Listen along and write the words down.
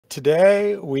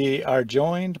Today we are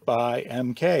joined by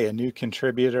MK, a new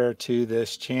contributor to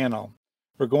this channel.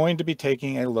 We're going to be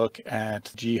taking a look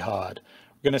at jihad.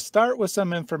 We're going to start with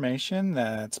some information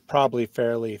that's probably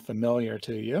fairly familiar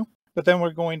to you, but then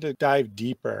we're going to dive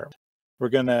deeper. We're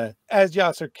going to, as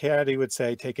Yasser Qadhi would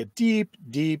say, take a deep,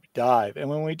 deep dive. And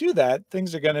when we do that,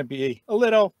 things are going to be a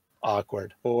little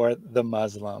awkward for the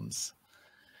Muslims.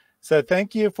 So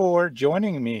thank you for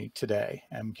joining me today,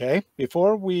 MK.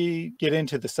 Before we get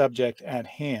into the subject at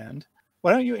hand,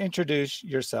 why don't you introduce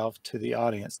yourself to the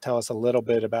audience? Tell us a little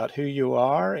bit about who you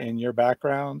are and your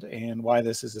background and why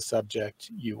this is a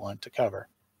subject you want to cover.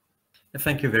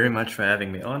 Thank you very much for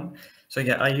having me on. So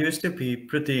yeah, I used to be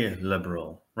pretty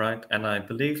liberal, right? And I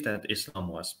believed that Islam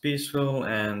was peaceful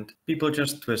and people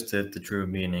just twisted the true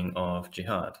meaning of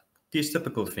jihad. These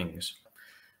typical things.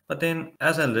 But then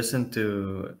as I listened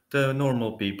to the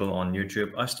normal people on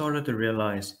YouTube, I started to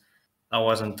realize I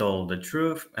wasn't told the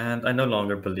truth and I no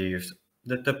longer believed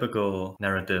the typical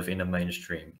narrative in the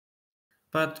mainstream.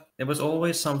 But there was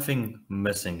always something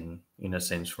missing in a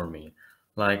sense for me.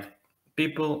 Like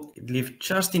people leave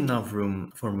just enough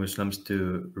room for Muslims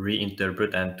to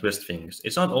reinterpret and twist things.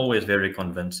 It's not always very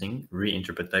convincing,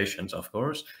 reinterpretations, of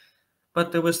course,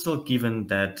 but they were still given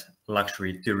that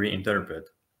luxury to reinterpret.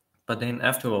 But then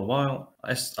after a while,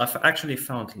 I've actually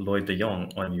found Lloyd de Jong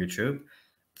on YouTube.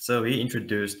 So he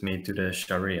introduced me to the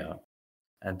Sharia.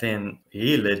 And then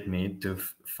he led me to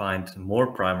find more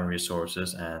primary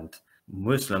sources and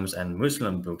Muslims and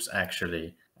Muslim books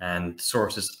actually, and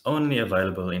sources only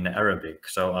available in Arabic.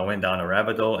 So I went down a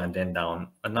rabbit hole and then down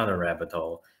another rabbit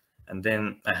hole. And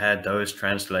then I had those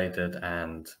translated,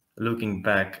 and looking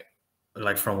back,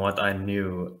 like from what I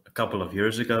knew a couple of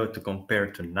years ago to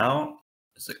compare to now,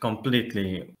 it's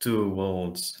completely two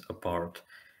worlds apart.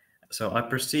 So I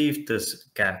perceived this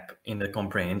gap in the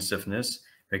comprehensiveness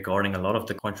regarding a lot of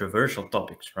the controversial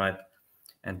topics, right?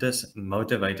 And this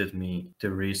motivated me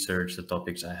to research the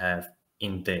topics I have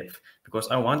in depth because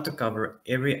I want to cover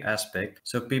every aspect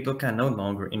so people can no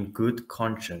longer in good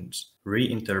conscience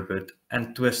reinterpret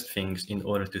and twist things in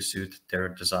order to suit their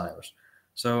desires.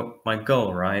 So my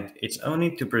goal, right, it's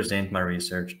only to present my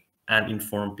research and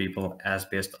inform people as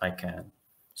best I can.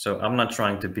 So I'm not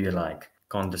trying to be like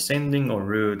condescending or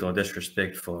rude or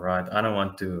disrespectful, right? I don't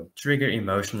want to trigger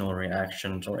emotional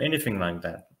reactions or anything like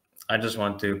that. I just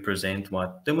want to present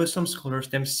what the Muslim scholars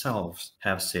themselves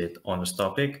have said on this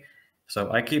topic. So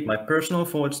I keep my personal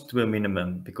thoughts to a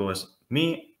minimum because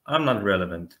me, I'm not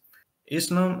relevant.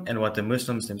 Islam and what the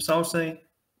Muslims themselves say,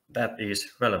 that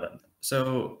is relevant.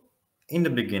 So in the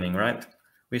beginning, right,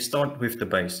 we start with the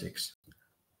basics.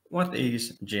 What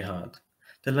is jihad?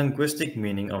 The linguistic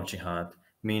meaning of jihad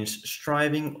means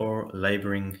striving or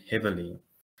laboring heavily.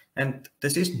 And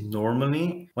this is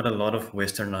normally what a lot of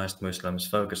Westernized Muslims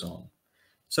focus on.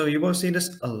 So you will see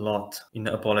this a lot in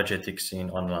the apologetic scene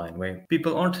online, where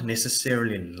people aren't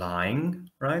necessarily lying,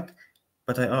 right?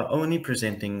 But they are only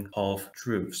presenting half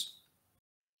truths.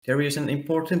 There is an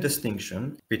important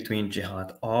distinction between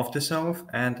jihad of the self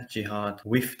and jihad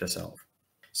with the self.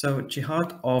 So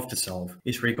jihad of the self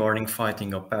is regarding fighting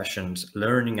your passions,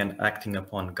 learning and acting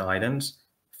upon guidance,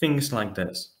 things like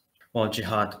this. While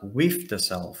jihad with the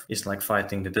self is like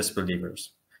fighting the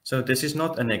disbelievers. So this is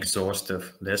not an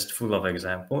exhaustive list full of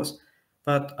examples,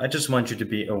 but I just want you to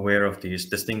be aware of these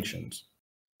distinctions.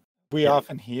 We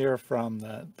often hear from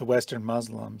the Western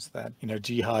Muslims that,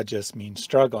 jihad just means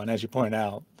struggle. And as you point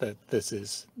out, that this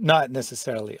is not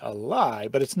necessarily a lie,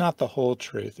 but it's not the whole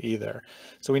truth either.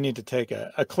 So we need to take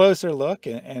a closer look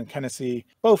and kind of see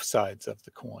both sides of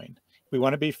the coin. We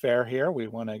want to be fair here. We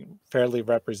want to fairly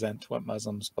represent what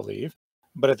Muslims believe.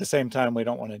 But at the same time, we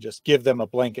don't want to just give them a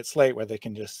blanket slate where they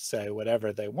can just say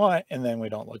whatever they want, and then we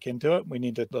don't look into it. We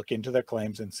need to look into their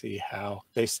claims and see how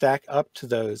they stack up to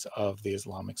those of the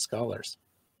Islamic scholars.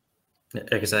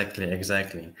 Exactly.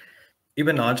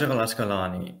 Ibn Hajar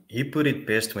al-Asqalani, he put it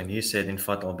best when he said in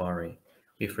Fath al-Bari,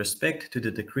 with respect to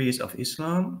the decrees of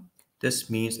Islam, this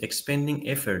means expending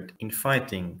effort in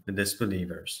fighting the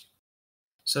disbelievers.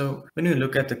 So when you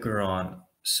look at the Quran,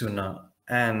 Sunnah,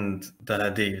 and the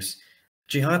Hadiths,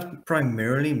 jihad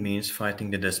primarily means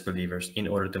fighting the disbelievers in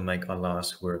order to make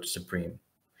Allah's word supreme.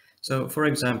 So for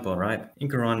example, right, in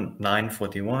Quran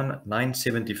 941,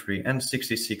 973, and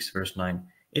 66 verse 9,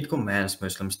 it commands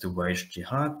Muslims to wage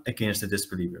jihad against the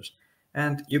disbelievers.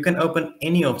 And you can open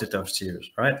any of the tafsirs,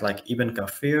 right, like Ibn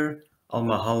Kathir,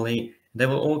 Al-Mahalli, they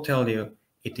will all tell you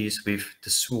it is with the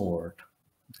sword.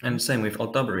 And same with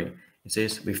Al-Tabari. It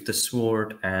says with the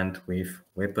sword and with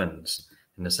weapons.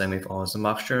 And the same with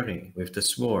Al-Zamakhshari, with the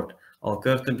sword.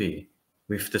 Al-Qurtubi,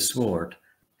 with the sword.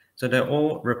 So they're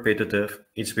all repetitive.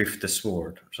 It's with the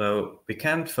sword. So we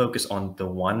can't focus on the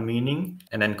one meaning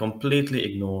and then completely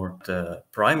ignore the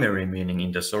primary meaning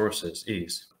in the sources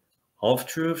is.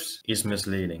 Half-truths is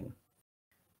misleading.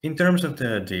 In terms of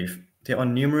the hadith, there are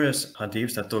numerous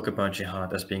hadiths that talk about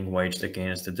jihad as being waged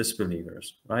against the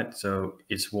disbelievers, right? So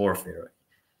it's warfare.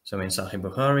 So in Sahih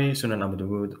Bukhari, Sunan Abu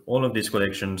Dawud, all of these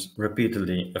collections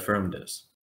repeatedly affirm this.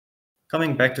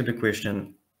 Coming back to the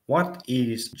question, what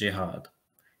is jihad?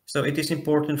 So it is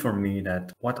important for me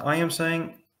that what I am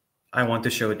saying, I want to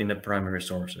show it in the primary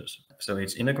sources. So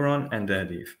it's in the Quran and the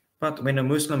Hadith. But when a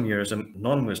Muslim hears a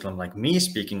non-Muslim like me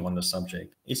speaking on the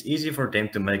subject, it's easy for them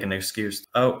to make an excuse.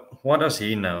 Oh, what does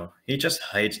he know? He just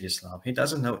hates Islam. He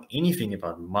doesn't know anything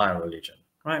about my religion,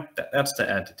 right? That's the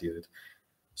attitude.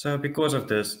 So because of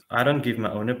this, I don't give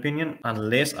my own opinion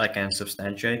unless I can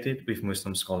substantiate it with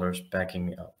Muslim scholars backing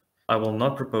me up. I will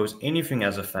not propose anything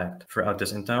as a fact throughout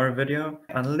this entire video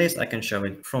unless I can show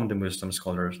it from the Muslim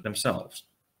scholars themselves.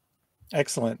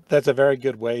 Excellent. That's a very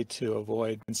good way to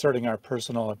avoid inserting our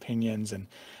personal opinions and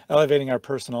elevating our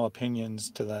personal opinions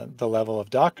to the level of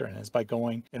doctrine is by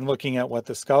going and looking at what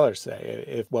the scholars say.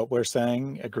 If what we're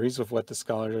saying agrees with what the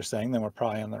scholars are saying, then we're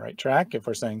probably on the right track. If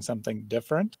we're saying something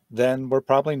different, then we're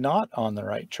probably not on the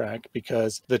right track,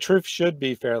 because the truth should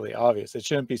be fairly obvious. It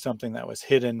shouldn't be something that was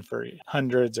hidden for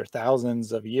hundreds or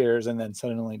thousands of years and then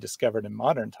suddenly discovered in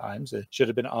modern times. It should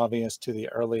have been obvious to the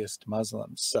earliest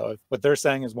Muslims. So if what they're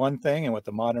saying is one thing and what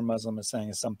the modern Muslim is saying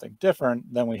is something different,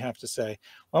 then we have to say,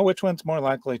 well, which one's more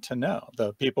likely to know?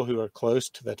 The people who are close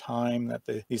to the time that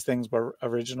these things were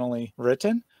originally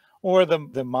written, or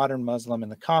the modern Muslim in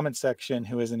the comment section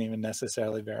who isn't even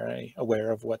necessarily very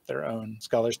aware of what their own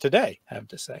scholars today have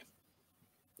to say.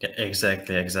 Yeah,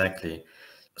 exactly.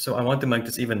 So I want to make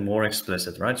this even more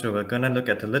explicit, right? So we're going to look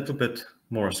at a little bit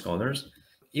more scholars.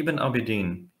 Ibn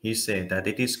Abidin, he said that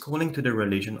it is calling to the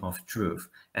religion of truth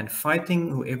and fighting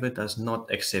whoever does not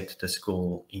accept the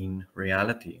call in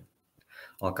reality.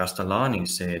 Al-Castellani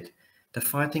said, the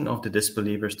fighting of the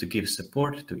disbelievers to give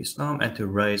support to Islam and to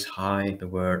raise high the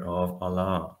word of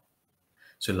Allah.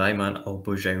 Sulaiman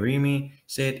al-Bujayrimi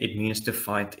said it means to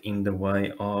fight in the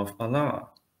way of Allah.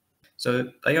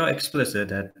 So they are explicit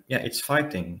that, yeah, it's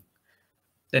fighting.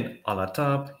 Then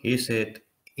Al-Attab, he said,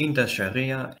 in the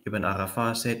Sharia, Ibn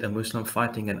Arafah said a Muslim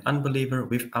fighting an unbeliever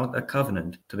without a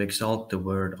covenant to exalt the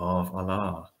word of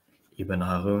Allah. Ibn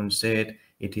Harun said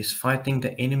it is fighting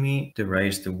the enemy to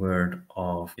raise the word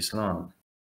of Islam.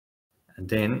 And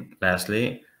then,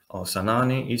 lastly,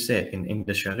 Al-Sanani, he said in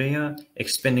the Sharia,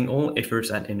 expending all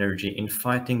efforts and energy in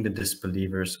fighting the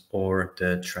disbelievers or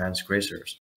the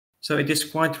transgressors. So it is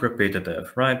quite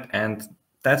repetitive, right? And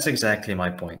that's exactly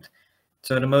my point.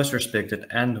 So the most respected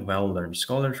and well-learned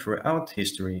scholars throughout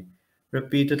history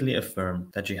repeatedly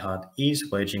affirm that jihad is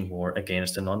waging war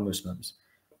against the non-Muslims.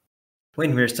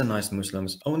 When Westernized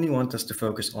Muslims only want us to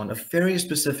focus on a very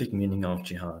specific meaning of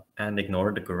jihad and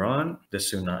ignore the Quran, the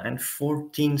Sunnah, and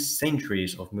 14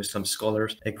 centuries of Muslim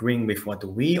scholars agreeing with what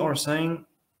we are saying,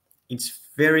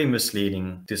 it's very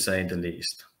misleading to say the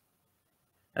least.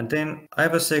 And then I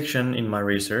have a section in my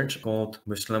research called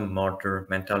Muslim Martyr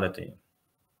Mentality.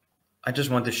 I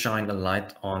just want to shine a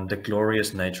light on the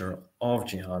glorious nature of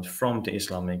jihad from the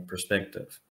Islamic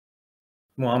perspective.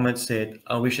 Muhammad said,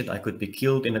 I wish that I could be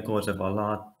killed in the cause of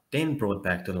Allah, then brought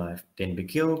back to life, then be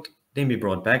killed, then be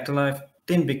brought back to life,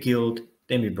 then be killed,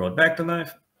 then be brought back to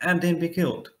life, and then be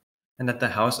killed. And that the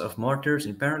house of martyrs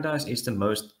in paradise is the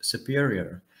most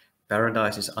superior.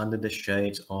 Paradise is under the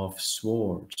shades of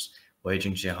swords.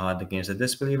 Waging jihad against the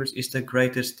disbelievers is the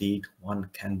greatest deed one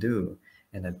can do.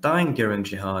 And that dying during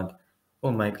jihad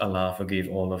will make Allah forgive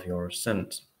all of your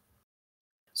sins.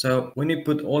 So when you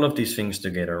put all of these things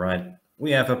together, right, we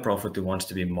have a prophet who wants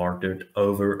to be martyred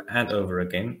over and over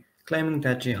again, claiming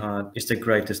that jihad is the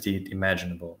greatest deed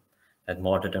imaginable, that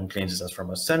martyrdom cleanses us from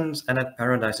our sins, and that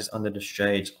paradise is under the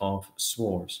shades of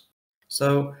swords.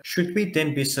 So should we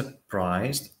then be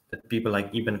surprised that people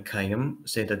like Ibn Qayyim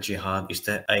say that jihad is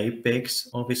the apex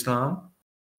of Islam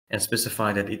and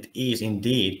specify that it is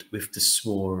indeed with the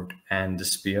sword and the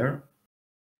spear?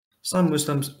 Some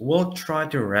Muslims will try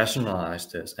to rationalize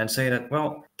this and say that,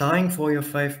 well, dying for your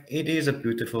faith, it is a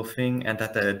beautiful thing and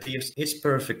that the hadith is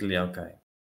perfectly okay.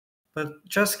 But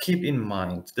just keep in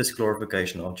mind this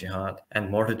glorification of jihad and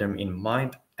martyrdom in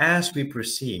mind as we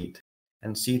proceed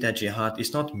and see that jihad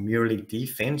is not merely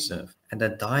defensive and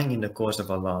that dying in the cause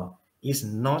of Allah is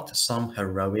not some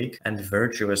heroic and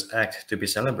virtuous act to be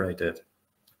celebrated.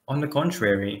 On the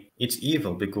contrary, it's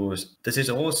evil because this is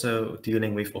also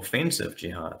dealing with offensive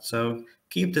jihad. So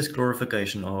keep this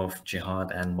glorification of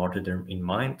jihad and martyrdom in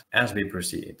mind as we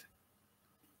proceed.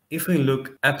 If we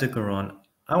look at the Quran,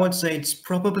 I would say it's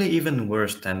probably even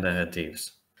worse than the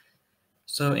Hadiths.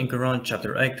 So in Quran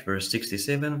chapter 8 verse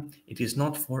 67, it is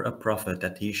not for a prophet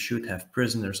that he should have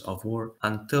prisoners of war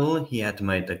until he had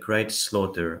made a great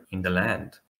slaughter in the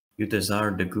land. You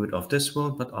desire the good of this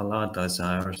world, but Allah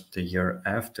desires the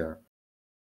hereafter.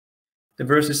 The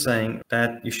verse is saying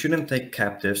that you shouldn't take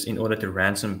captives in order to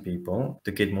ransom people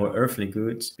to get more earthly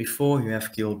goods before you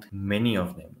have killed many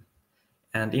of them.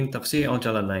 And in Tafsir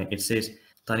al-Jalalain it says,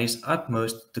 done his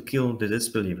utmost to kill the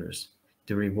disbelievers.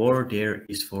 The reward there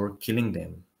is for killing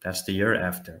them. That's the year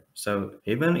after. So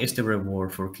heaven is the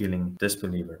reward for killing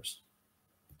disbelievers.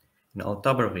 In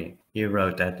Al-Tabari, he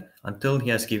wrote that until he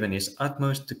has given his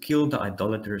utmost to kill the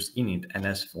idolaters in it and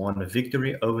has won a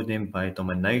victory over them by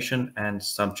domination and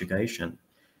subjugation.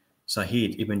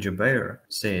 Sa'id ibn Jubair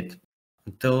said,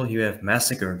 until you have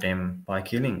massacred them by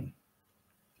killing.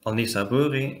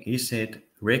 Al-Nisaburi, he said,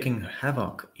 wreaking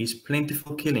havoc is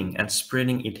plentiful killing and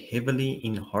spreading it heavily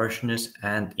in harshness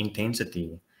and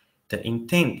intensity. The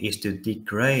intent is to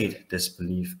degrade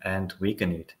disbelief and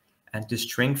weaken it, and to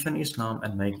strengthen Islam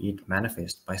and make it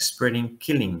manifest by spreading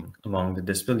killing among the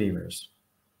disbelievers.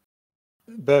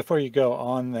 Before you go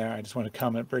on there, I just want to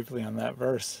comment briefly on that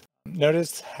verse.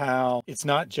 Notice how it's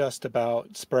not just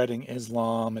about spreading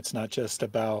Islam, it's not just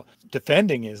about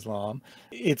defending Islam,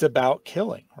 it's about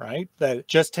killing, right? That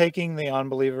just taking the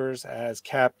unbelievers as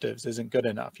captives isn't good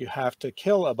enough. You have to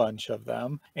kill a bunch of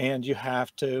them, and you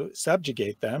have to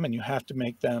subjugate them, and you have to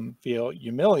make them feel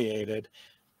humiliated.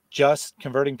 Just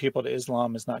converting people to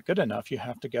Islam is not good enough. You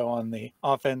have to go on the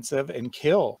offensive and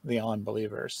kill the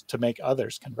unbelievers to make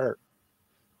others convert.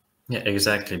 Yeah,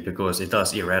 exactly, because it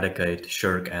does eradicate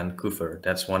shirk and kufr.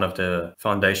 That's one of the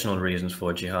foundational reasons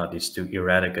for jihad, is to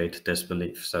eradicate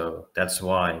disbelief. So that's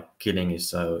why killing is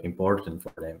so important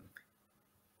for them.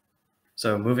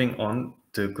 So moving on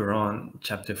to Quran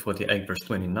chapter 48 verse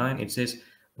 29, it says,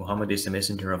 Muhammad is the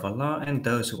messenger of Allah, and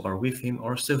those who are with him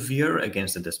are severe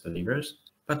against the disbelievers,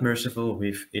 but merciful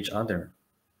with each other.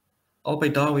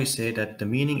 Al-Baydawi said that the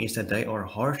meaning is that they are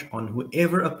harsh on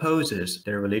whoever opposes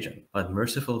their religion, but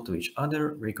merciful to each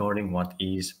other regarding what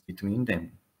is between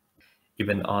them.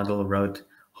 Ibn Adil wrote,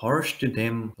 harsh to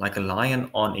them like a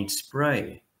lion on its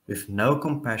prey, with no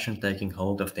compassion taking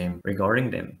hold of them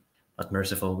regarding them, but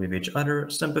merciful with each other,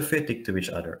 sympathetic to each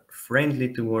other,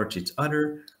 friendly towards each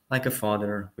other, like a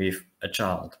father with a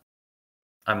child.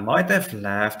 I might have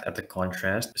laughed at the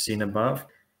contrast seen above.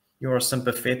 You are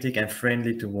sympathetic and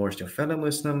friendly towards your fellow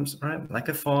Muslims, right? Like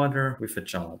a father with a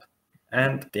child.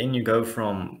 And then you go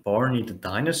from Barney the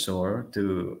dinosaur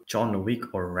to John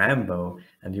Wick or Rambo,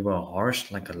 and you are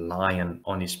harsh like a lion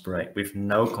on his prey, with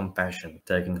no compassion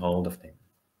taking hold of them.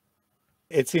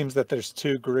 It seems that there's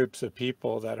two groups of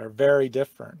people that are very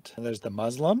different. There's the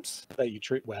Muslims that you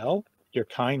treat well. You're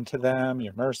kind to them,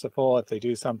 you're merciful. If they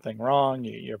do something wrong,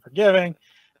 you're forgiving.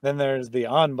 Then there's the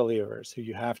unbelievers who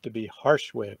you have to be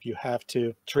harsh with. You have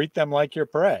to treat them like your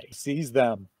prey, seize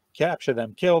them, capture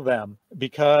them, kill them,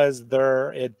 because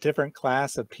they're a different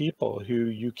class of people who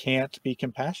you can't be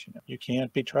compassionate. You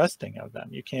can't be trusting of them.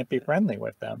 You can't be friendly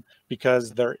with them because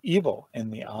they're evil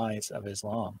in the eyes of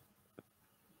Islam.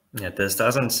 Yeah, this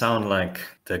doesn't sound like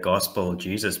the gospel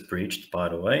Jesus preached, by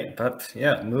the way, but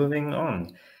yeah, moving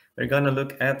on. We're going to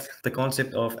look at the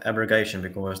concept of abrogation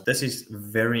because this is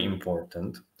very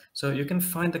important. So you can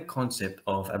find the concept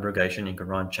of abrogation in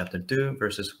Quran chapter 2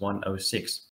 verses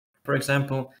 106. For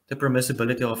example, the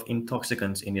permissibility of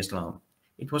intoxicants in Islam.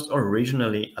 It was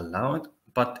originally allowed,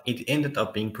 but it ended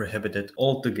up being prohibited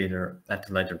altogether at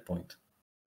a later point.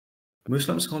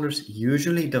 Muslim scholars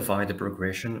usually divide the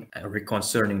progression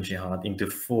concerning jihad into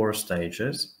 4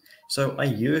 stages. So I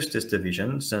used this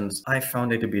division since I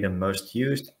found it to be the most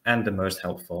used and the most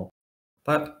helpful.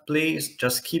 But please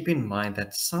just keep in mind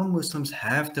that some Muslims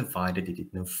have divided it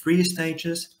into 3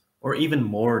 stages or even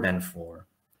more than 4.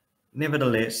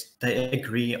 Nevertheless, they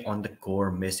agree on the core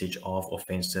message of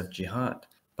offensive jihad.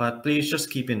 But please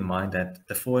just keep in mind that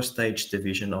the 4-stage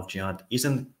division of jihad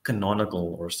isn't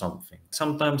canonical or something.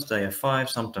 Sometimes they have 5,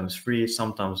 sometimes 3,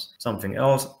 sometimes something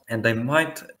else, and they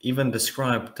might even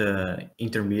describe the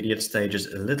intermediate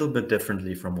stages a little bit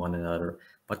differently from one another.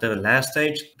 But the last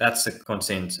stage, that's a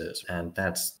consensus, and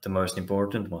that's the most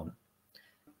important one.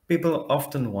 People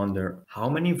often wonder how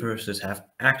many verses have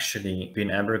actually been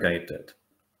abrogated.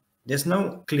 There's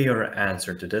no clear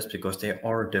answer to this because there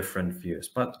are different views,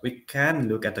 but we can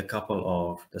look at a couple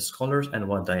of the scholars and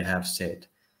what they have said.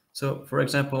 So, for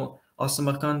example,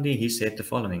 Al-Samarkandi, he said the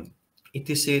following: it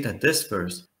is said that this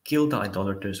verse, kill the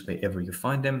idolaters wherever you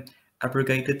find them,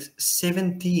 abrogated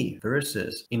 70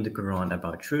 verses in the Quran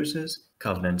about truces,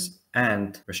 covenants,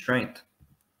 and restraint.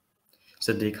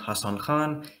 Sadiq Hassan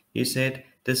Khan, he said,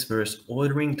 this verse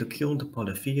ordering to kill the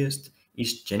polytheist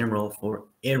is general for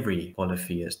every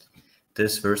polytheist.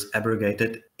 This verse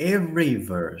abrogated every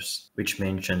verse which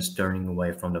mentions turning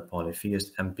away from the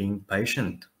polytheist and being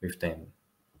patient with them.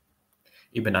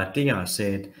 Ibn Atiyah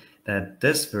said that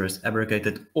this verse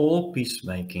abrogated all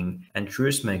peacemaking and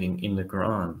truce-making in the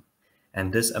Quran,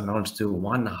 and this amounts to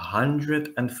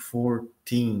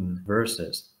 114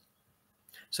 verses.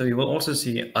 So you will also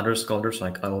see other scholars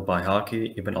like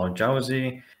al-Bayhaqi, Ibn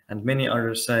al-Jawzi, and many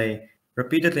others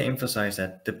repeatedly emphasize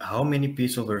that how many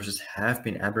peaceful verses have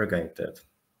been abrogated.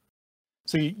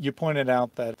 So you pointed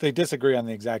out that they disagree on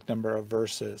the exact number of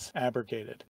verses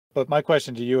abrogated. But my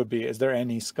question to you would be, is there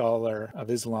any scholar of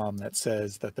Islam that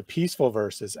says that the peaceful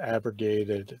verses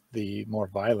abrogated the more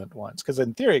violent ones? Because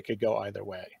in theory, it could go either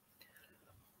way.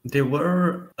 There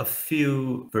were a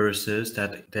few verses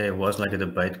that there was like a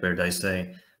debate where they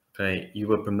say, okay, you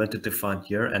were permitted to fight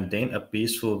here, and then a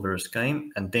peaceful verse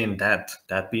came, and then that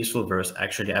peaceful verse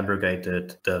actually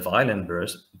abrogated the violent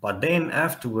verse, but then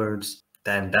afterwards,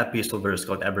 then that peaceful verse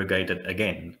got abrogated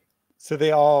again. So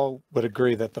they all would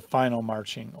agree that the final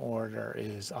marching order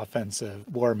is offensive,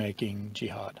 war-making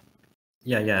jihad.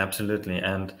 Yeah, absolutely.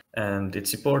 And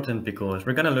it's important because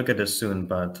we're going to look at this soon,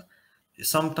 but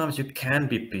sometimes you can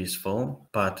be peaceful,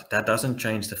 but that doesn't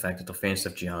change the fact that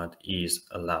offensive jihad is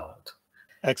allowed.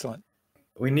 Excellent.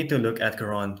 We need to look at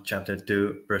Quran chapter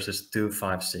 2, verses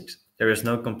 256. There is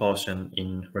no compulsion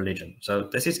in religion. So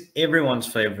this is everyone's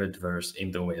favorite verse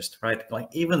in the West, right? Like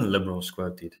even liberals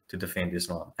quote it to defend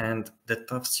Islam. And the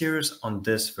tafsirs on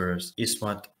this verse is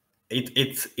what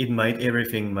it made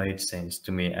everything made sense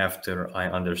to me after I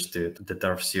understood the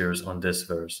tafsirs on this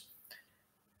verse.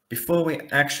 Before we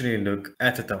actually look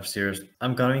at the tafsirs,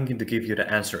 I'm going to give you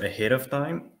the answer ahead of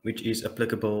time, which is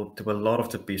applicable to a lot of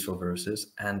the peaceful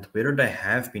verses and whether they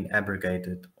have been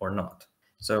abrogated or not.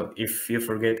 So if you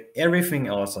forget everything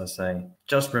else I say,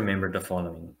 just remember the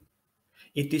following.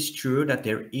 It is true that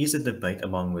there is a debate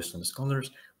among Muslim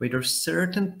scholars whether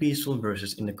certain peaceful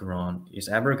verses in the Quran is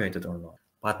abrogated or not,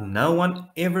 but no one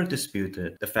ever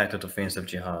disputed the fact that offensive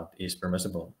jihad is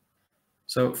permissible.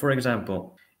 So, for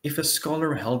example, if a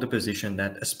scholar held the position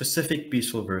that a specific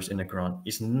peaceful verse in the Quran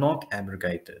is not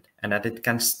abrogated and that it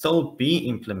can still be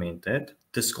implemented,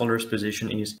 the scholar's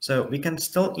position is, so we can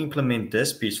still implement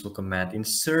this peaceful command in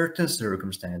certain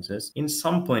circumstances in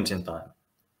some points in time.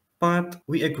 But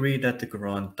we agree that the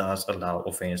Quran does allow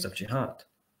offensive jihad.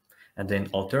 And then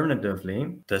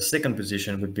alternatively, the second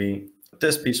position would be,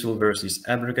 this peaceful verse is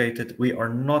abrogated. We are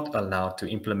not allowed to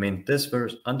implement this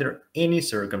verse under any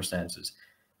circumstances.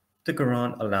 The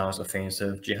Quran allows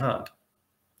offensive jihad.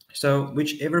 So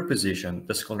whichever position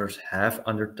the scholars have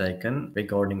undertaken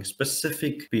regarding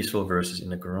specific peaceful verses in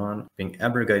the Quran being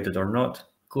abrogated or not,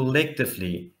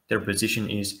 collectively their position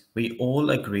is we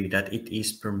all agree that it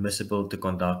is permissible to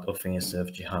conduct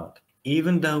offensive jihad.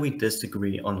 Even though we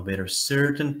disagree on whether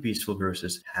certain peaceful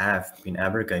verses have been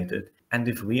abrogated and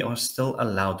if we are still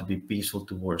allowed to be peaceful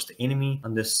towards the enemy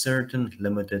under certain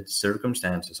limited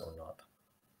circumstances or not.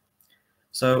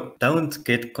 So don't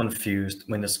get confused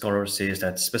when the scholar says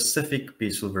that specific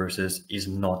peaceful verses is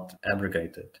not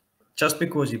abrogated. Just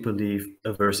because you believe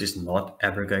a verse is not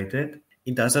abrogated,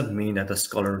 it doesn't mean that the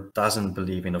scholar doesn't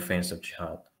believe in offensive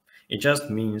jihad. It just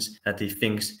means that he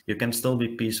thinks you can still be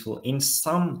peaceful in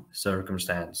some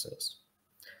circumstances.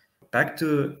 Back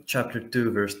to chapter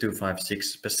 2, verse 256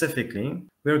 specifically,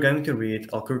 we're going to read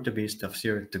Al-Qurtubi's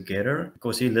tafsir together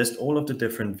because he lists all of the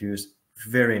different views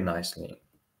very nicely.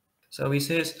 So he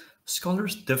says,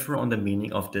 scholars differ on the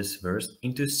meaning of this verse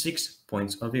into 6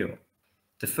 points of view.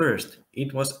 The first,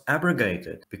 it was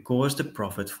abrogated because the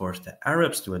Prophet forced the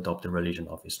Arabs to adopt the religion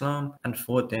of Islam and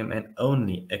fought them and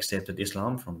only accepted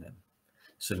Islam from them.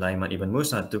 Sulaiman ibn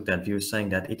Musa took that view, saying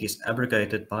that it is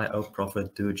abrogated by, O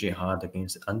Prophet, do jihad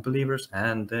against the unbelievers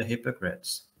and the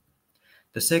hypocrites.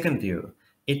 The second view,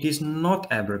 it is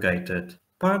not abrogated,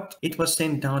 but it was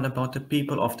sent down about the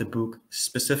people of the book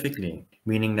specifically,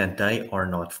 meaning that they are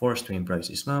not forced to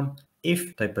embrace Islam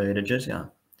if they pay the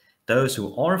jizya. Those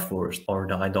who are forced are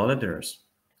the idolaters.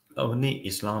 Only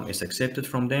Islam is accepted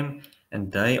from them,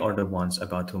 and they are the ones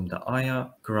about whom the ayah,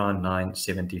 Quran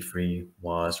 9:73,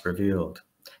 was revealed.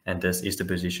 And this is the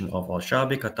position of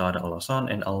Al-Shabi, Qatada al-Hasan,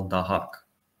 and Al-Dahak.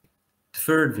 The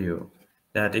third view,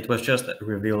 that it was just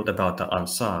revealed about the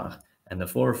Ansar, and the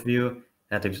fourth view,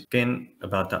 that it was again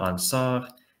about the Ansar,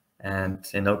 and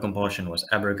no compulsion was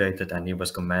abrogated, and he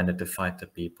was commanded to fight the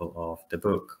people of the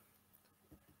book.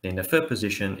 In the third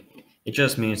position, it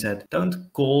just means that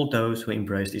don't call those who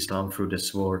embraced Islam through the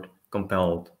sword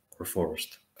compelled or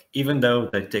forced. Even though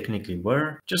they technically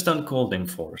were, just don't call them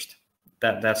forced.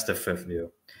 That's the fifth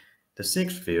view. The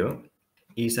sixth view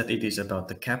is that it is about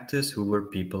the captives who were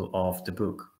people of the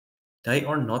book. They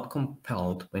are not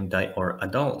compelled when they are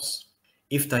adults.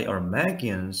 If they are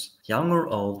Magians, young or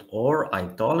old, or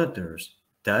idolaters,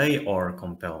 they are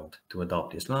compelled to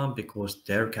adopt Islam because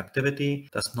their captivity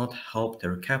does not help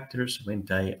their captors when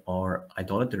they are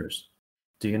idolaters.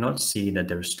 Do you not see that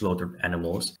their slaughtered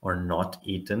animals are not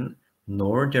eaten,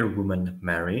 nor their women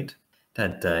married?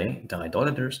 That they, the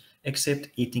idolaters, accept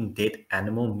eating dead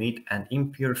animal meat and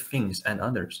impure things and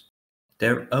others.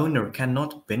 Their owner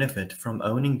cannot benefit from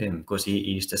owning them because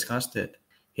he is disgusted.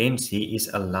 Hence, he is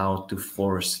allowed to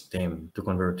force them to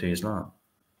convert to Islam.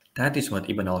 That is what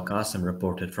Ibn al-Qasim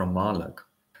reported from Malik.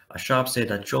 Ashab said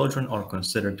that children are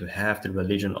considered to have the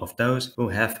religion of those who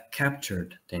have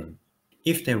captured them.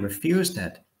 If they refuse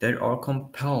that, they are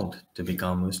compelled to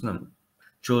become Muslim.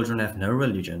 Children have no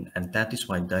religion, and that is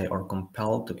why they are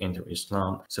compelled to enter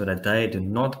Islam so that they do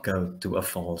not go to a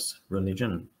false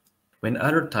religion. When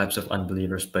other types of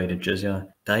unbelievers pay the jizya,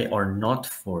 they are not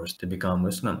forced to become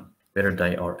Muslim, whether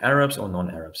they are Arabs or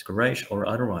non-Arabs, Quraysh or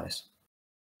otherwise.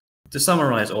 To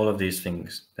summarize all of these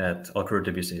things that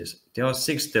Al-Qurtubi says, there are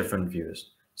 6 different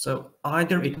views. So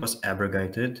either it was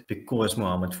abrogated because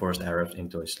Muhammad forced Arabs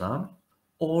into Islam,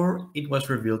 or it was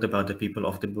revealed about the people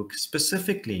of the book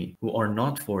specifically who are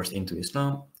not forced into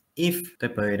Islam if they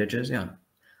pay the jizya.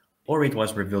 Or it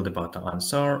was revealed about the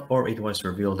Ansar, or it was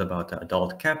revealed about the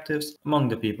adult captives among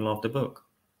the people of the book.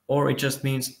 Or it just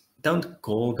means don't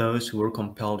call those who were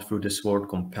compelled through the sword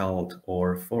compelled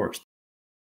or forced.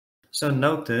 So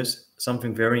notice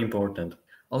something very important.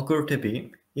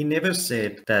 Al-Qurtubi, he never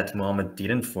said that Muhammad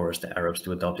didn't force the Arabs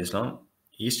to adopt Islam.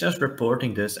 He's just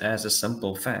reporting this as a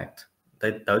simple fact.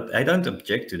 I don't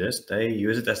object to this. They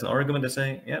use it as an argument. They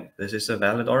say, yeah, this is a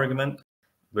valid argument.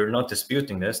 We're not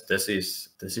disputing this. This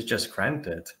is just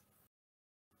granted.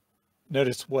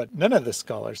 Notice what none of the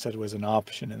scholars said was an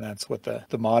option, and that's what the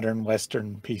modern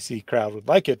Western PC crowd would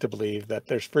like it to believe, that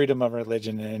there's freedom of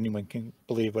religion and anyone can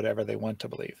believe whatever they want to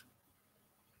believe.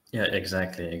 Yeah,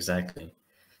 exactly.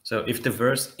 So if the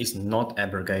verse is not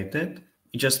abrogated,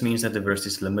 it just means that the verse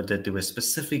is limited to a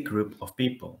specific group of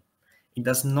people. It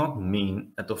does not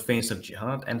mean that offensive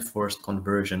jihad and forced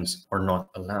conversions are not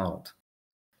allowed.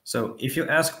 So if you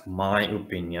ask my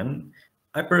opinion,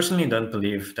 I personally don't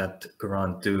believe that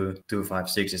Quran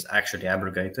 2:256 is actually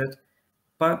abrogated,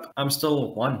 but I'm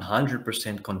still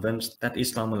 100% convinced that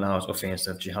Islam allows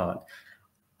offensive jihad.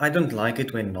 I don't like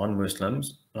it when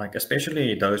non-Muslims, like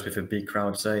especially those with a big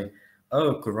crowd, say,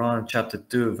 oh, Quran chapter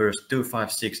 2 verse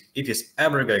 256, it is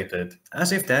abrogated,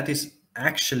 as if that is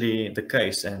actually the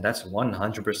case, and that's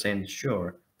 100%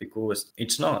 sure, because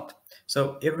it's not.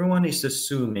 So everyone is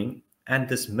assuming and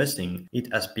dismissing it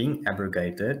as being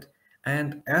abrogated,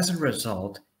 and as a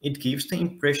result, it gives the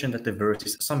impression that the verse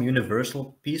is some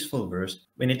universal peaceful verse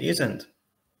when it isn't.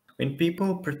 When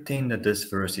people pretend that this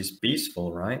verse is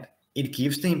peaceful, right? It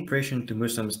gives the impression to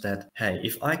Muslims that, hey,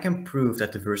 if I can prove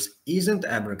that the verse isn't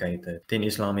abrogated, then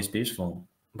Islam is peaceful.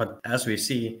 But as we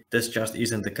see, this just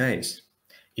isn't the case.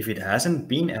 If it hasn't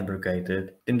been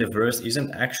abrogated, then the verse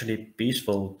isn't actually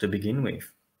peaceful to begin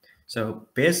with. So,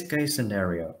 best case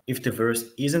scenario, if the verse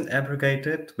isn't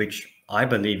abrogated, which I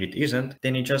believe it isn't,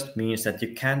 then it just means that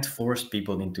you can't force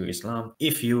people into Islam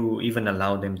if you even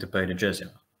allow them to pay the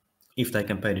jizya. If they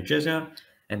can pay the jizya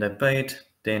and they pay it,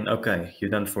 then okay, you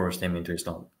don't force them into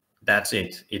Islam. That's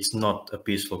it. It's not a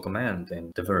peaceful command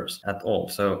in the verse at all.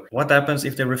 So what happens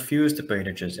if they refuse to pay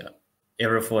the jizya?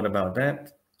 Ever thought about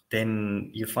that? Then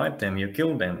you fight them, you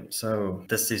kill them. So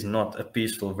this is not a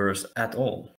peaceful verse at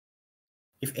all.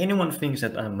 If anyone thinks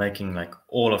that I'm making like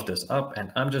all of this up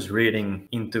and I'm just reading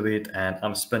into it and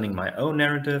I'm spinning my own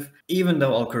narrative, even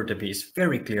though Al-Qurtubi is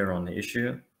very clear on the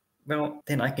issue, well,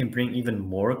 then I can bring even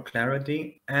more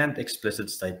clarity and explicit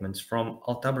statements from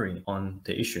Al-Tabari on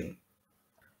the issue.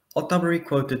 Al-Tabari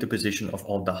quoted the position of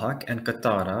Al-Dahak and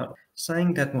Qatada,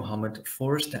 saying that Muhammad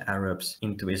forced the Arabs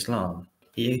into Islam.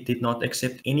 He did not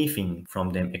accept anything from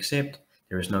them except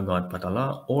there is no God but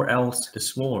Allah, or else the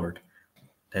sword.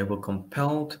 They were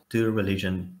compelled to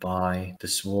religion by the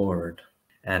sword.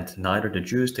 And neither the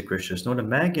Jews, the Christians, nor the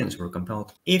Magians were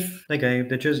compelled if they gave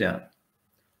the jizya.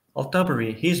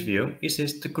 Al-Tabari, his view,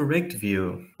 is the correct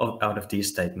view out of these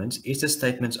statements is the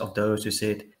statements of those who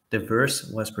said the verse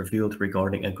was revealed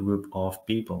regarding a group of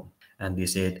people. And they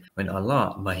said, when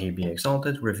Allah, may He be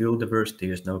exalted, revealed the verse,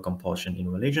 there is no compulsion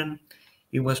in religion,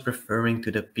 He was referring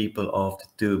to the people of the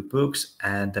 2 books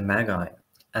and the Magi.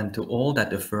 and to all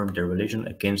that affirm their religion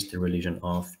against the religion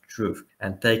of truth,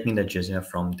 and taking the jizya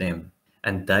from them.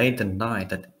 And they deny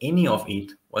that any of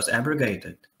it was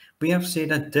abrogated. We have said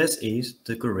that this is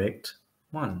the correct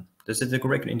one. This is the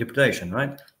correct interpretation,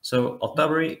 right? So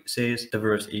Al-Tabari says the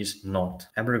verse is not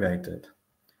abrogated.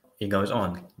 He goes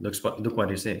on, look what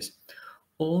he says.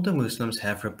 All the Muslims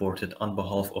have reported on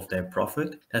behalf of their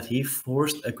Prophet that he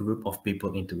forced a group of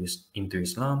people into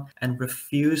Islam and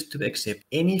refused to accept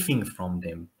anything from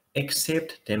them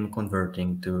except them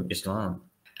converting to Islam.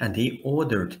 And he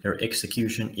ordered their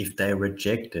execution if they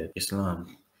rejected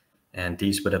Islam. And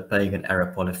these were the pagan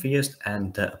Arab polytheists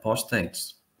and the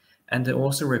apostates. And they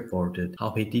also reported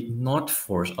how he did not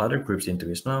force other groups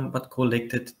into Islam but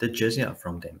collected the jizya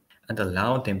from them and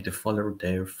allowed them to follow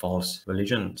their false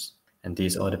religions. And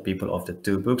these are the people of the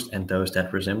two books and those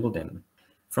that resemble them.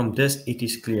 From this, it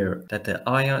is clear that the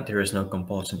ayah, there is no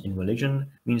compulsion in religion,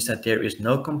 means that there is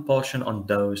no compulsion on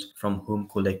those from whom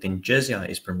collecting jizya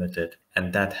is permitted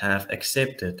and that have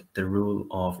accepted the rule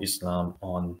of Islam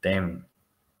on them.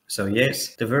 So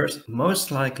yes, the verse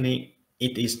most likely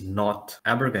it is not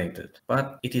abrogated,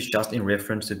 but it is just in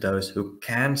reference to those who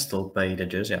can still pay the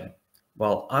jizya.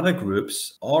 While other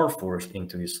groups are forced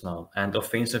into Islam and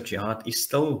offensive jihad is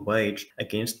still waged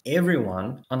against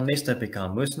everyone unless they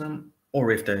become Muslim or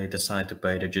if they decide to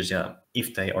pay the jizya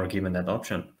if they are given that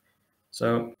option.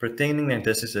 So pretending that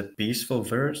this is a peaceful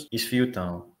verse is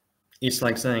futile. It's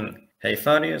like saying, hey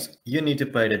Farius, you need to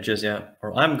pay the jizya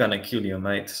or I'm gonna kill you,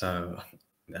 mate. So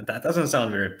that doesn't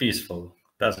sound very peaceful,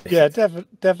 does Yeah,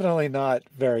 it? definitely not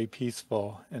very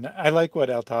peaceful. And I like what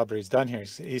Al-Tabri's done here.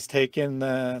 He's taken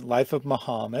the life of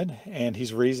Muhammad and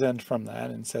he's reasoned from that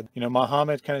and said,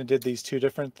 Muhammad kind of did these two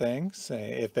different things.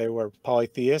 If they were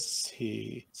polytheists,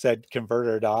 he said convert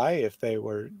or die. If they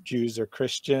were Jews or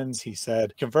Christians, he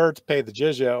said convert, pay the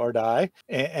jizya or die.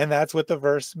 And that's what the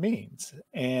verse means.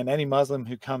 And any Muslim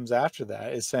who comes after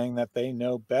that is saying that they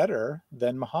know better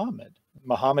than Muhammad.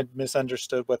 Muhammad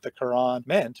misunderstood what the Quran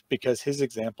meant because his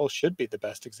example should be the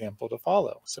best example to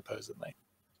follow, supposedly.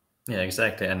 Yeah,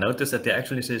 exactly. And notice that they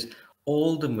actually says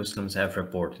all the Muslims have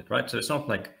reported, right? So it's not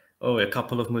like, oh, a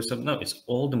couple of Muslims. No, it's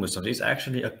all the Muslims. It's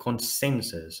actually a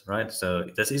consensus, right? So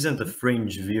this isn't a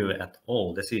fringe view at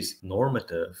all. This is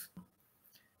normative.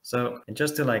 So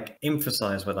just to like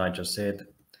emphasize what I just said,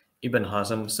 Ibn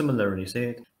Hazm similarly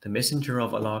said, the Messenger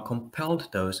of Allah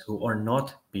compelled those who are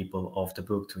not people of the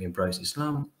book to embrace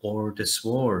Islam or the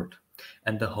sword.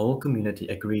 And the whole community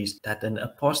agrees that an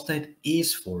apostate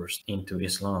is forced into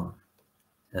Islam.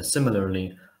 And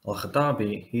similarly,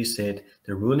 Al-Khattabi, he said,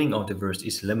 the ruling of the verse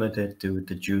is limited to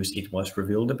the Jews it was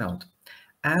revealed about.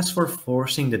 As for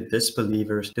forcing the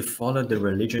disbelievers to follow the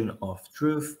religion of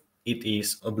truth, it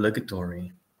is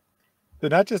obligatory. So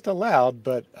not just allowed,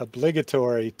 but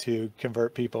obligatory to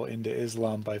convert people into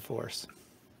Islam by force.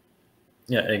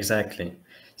 Yeah, exactly.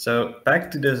 So back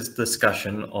to this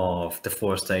discussion of the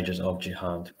four stages of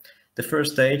jihad. The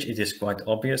first stage, it is quite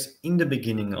obvious, in the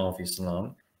beginning of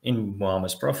Islam, in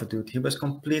Muhammad's prophethood, he was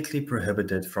completely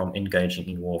prohibited from engaging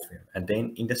in warfare. And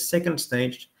then in the second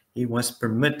stage, he was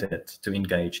permitted to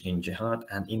engage in jihad.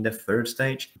 And in the third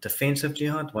stage, defensive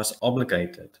jihad was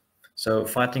obligated. So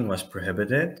fighting was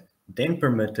prohibited, then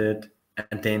permitted,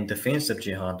 and then defensive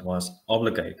jihad was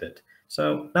obligated.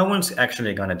 So no one's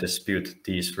actually going to dispute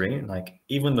these three. Like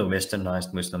even the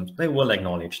Westernized Muslims, they will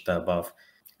acknowledge the above.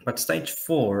 But stage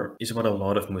 4 is what a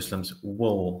lot of Muslims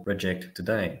will reject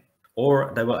today.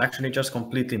 Or they will actually just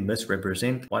completely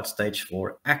misrepresent what stage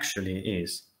 4 actually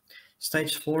is.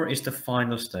 Stage 4 is the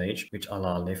final stage which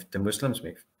Allah left the Muslims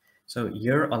with. So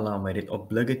here Allah made it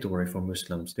obligatory for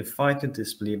Muslims to fight the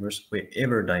disbelievers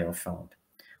wherever they are found.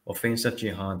 Offensive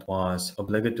jihad was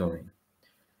obligatory.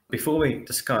 Before we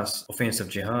discuss offensive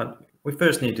jihad, we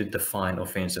first need to define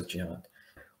offensive jihad.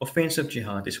 Offensive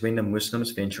jihad is when the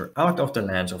Muslims venture out of the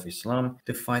lands of Islam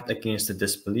to fight against the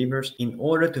disbelievers in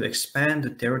order to expand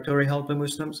the territory held by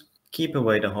Muslims, keep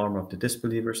away the harm of the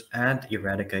disbelievers, and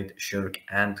eradicate shirk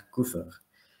and kufr.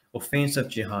 Offensive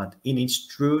jihad, in its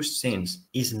true sense,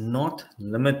 is not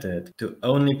limited to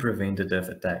only preventative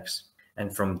attacks.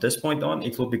 And from this point on,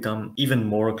 it will become even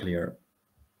more clear.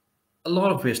 A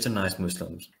lot of Westernized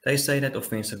Muslims, they say that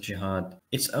offensive jihad,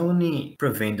 it's only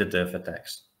preventative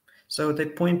attacks. So they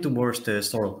point towards the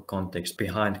historical context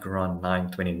behind Quran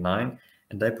 9:29,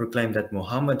 and they proclaim that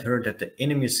Muhammad heard that the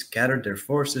enemies scattered their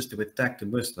forces to attack the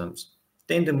Muslims.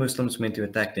 Then the Muslims went to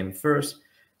attack them first.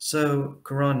 So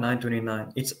Quran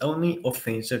 9:29, it's only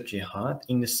offensive jihad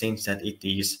in the sense that it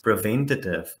is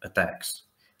preventative attacks.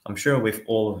 I'm sure we've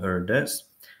all heard this.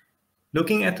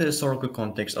 Looking at the historical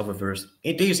context of a verse,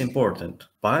 it is important,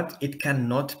 but it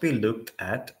cannot be looked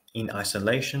at in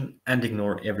isolation and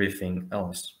ignore everything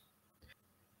else.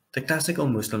 The classical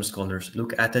Muslim scholars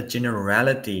look at the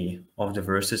generality of the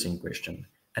verses in question,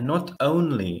 and not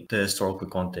only the historical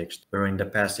context wherein the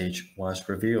passage was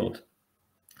revealed.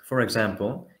 For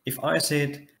example, if I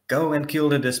said, "Go and kill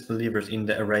the disbelievers in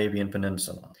the Arabian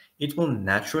Peninsula," it will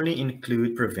naturally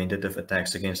include preventative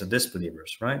attacks against the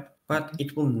disbelievers, right? But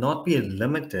it will not be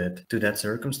limited to that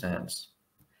circumstance.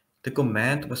 The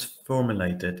command was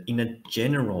formulated in a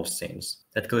general sense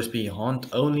that goes beyond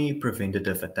only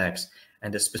preventative attacks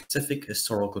and a specific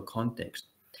historical context.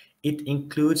 It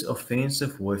includes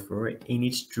offensive warfare in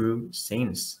its true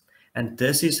sense. And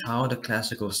this is how the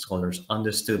classical scholars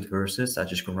understood verses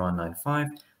such as Quran 9:5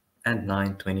 and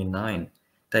 9:29.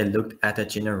 They looked at the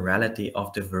generality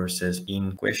of the verses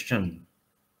in question.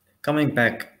 Coming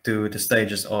back to the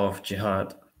stages of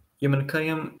jihad, Ibn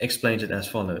Qayyim explains it as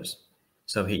follows.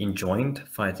 So he enjoined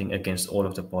fighting against all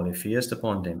of the polytheists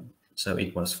upon them. So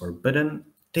it was forbidden,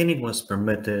 then it was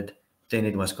permitted, then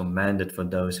it was commanded for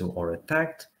those who are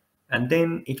attacked, and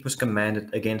then it was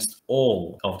commanded against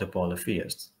all of the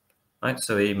polytheists. Right?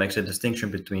 So he makes a distinction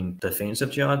between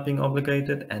defensive jihad being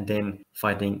obligated and then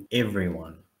fighting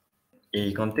everyone.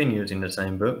 He continues in the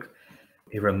same book.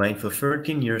 He remained for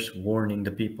 13 years warning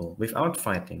the people without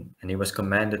fighting, and he was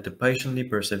commanded to patiently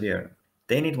persevere.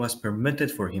 Then it was permitted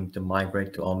for him to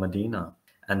migrate to Al-Madinah,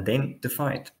 and then to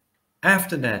fight.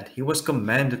 After that, he was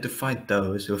commanded to fight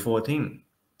those who fought him.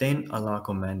 Then Allah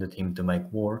commanded him to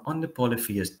make war on the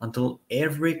polytheists until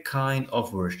every kind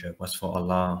of worship was for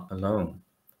Allah alone.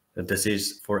 This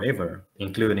is forever,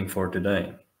 including for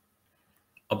today.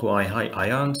 Abu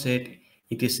Ayyan said,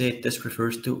 "It is said this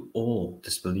refers to all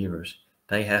disbelievers.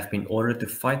 They have been ordered to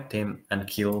fight them and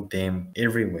kill them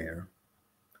everywhere."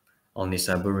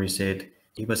 Al-Nisaburi said,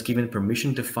 "He was given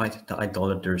permission to fight the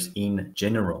idolaters in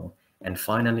general, and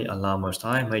finally Allah Most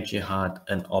High made jihad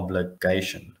an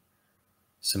obligation."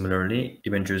 Similarly,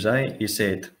 Ibn Juzay, he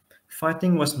said,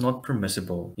 "Fighting was not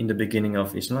permissible in the beginning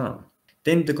of Islam.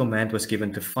 Then the command was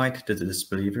given to fight the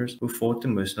disbelievers who fought the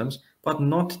Muslims, but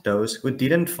not those who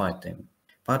didn't fight them.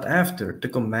 But after, the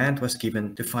command was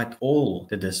given to fight all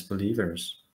the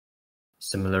disbelievers."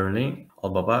 Similarly,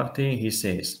 Al-Babarti, he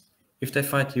says, "If they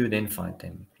fight you, then fight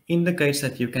them," indicates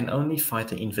that you can only fight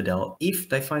the infidel if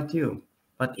they fight you.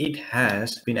 But it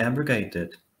has been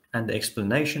abrogated. And the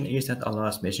explanation is that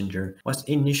Allah's messenger was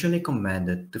initially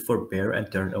commanded to forbear and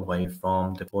turn away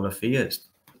from the polytheists.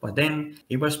 But then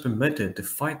he was permitted to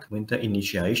fight when the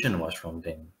initiation was from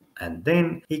them. And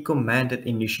then he commanded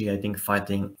initiating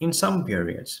fighting in some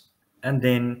periods. And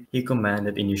then he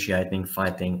commanded initiating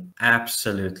fighting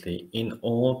absolutely in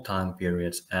all time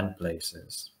periods and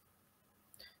places.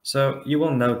 So you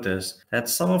will notice that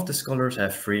some of the scholars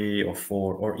have 3 or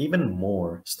 4 or even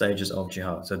more stages of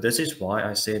jihad. So this is why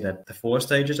I say that the 4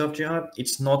 stages of jihad,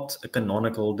 it's not a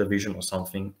canonical division or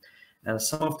something. And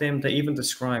some of them, they even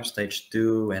describe stage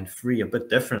 2 and 3 a bit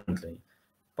differently.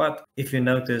 But if you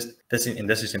notice, and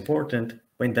this is important,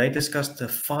 when they discuss the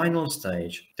final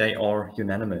stage, they are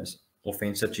unanimous.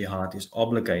 Offensive jihad is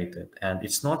obligated, and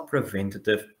it's not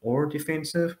preventative or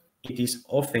defensive. It is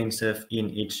offensive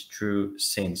in its true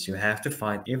sense. You have to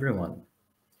fight everyone.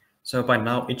 So by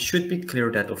now, it should be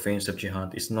clear that offensive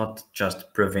jihad is not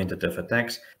just preventative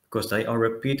attacks, because they are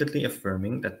repeatedly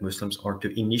affirming that Muslims are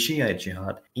to initiate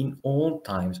jihad in all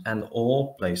times and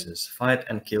all places, fight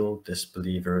and kill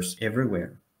disbelievers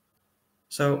everywhere.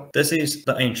 So this is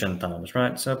the ancient times,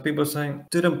 right? So people say,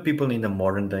 do the people in the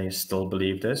modern day still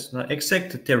believe this? Now,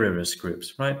 except the terrorist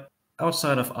groups, right?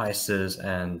 Outside of ISIS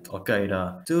and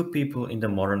Al-Qaeda, do people in the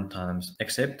modern times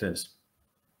accept this?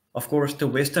 Of course, the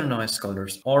Westernized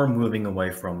scholars are moving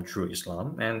away from true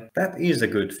Islam, and that is a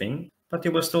good thing, but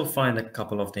you will still find a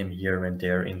couple of them here and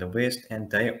there in the West,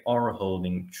 and they are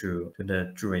holding true to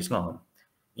the true Islam.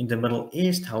 In the Middle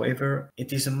East, however,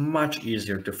 it is much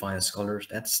easier to find scholars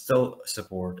that still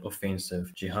support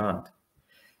offensive jihad.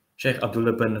 Sheikh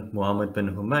Abdullah bin Muhammad bin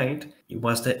Humaid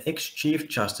was the ex-chief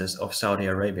justice of Saudi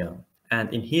Arabia,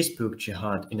 and in his book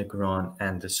Jihad in the Quran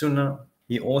and the Sunnah,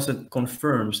 he also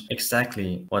confirms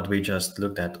exactly what we just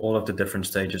looked at, all of the different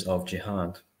stages of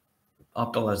jihad.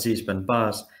 Abdul Aziz bin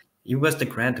Baz, he was the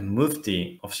Grand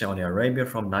Mufti of Saudi Arabia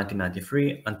from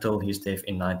 1993 until his death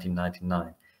in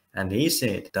 1999. And he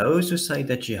said, those who say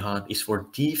that jihad is for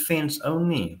defense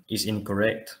only is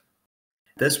incorrect.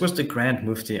 This was the Grand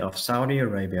Mufti of Saudi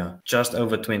Arabia just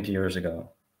over 20 years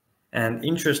ago. And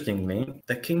interestingly,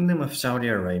 the Kingdom of Saudi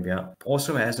Arabia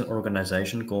also has an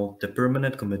organization called the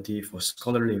Permanent Committee for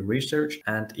Scholarly Research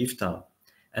and Ifta.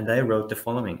 And they wrote the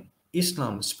following.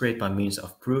 Islam spread by means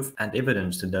of proof and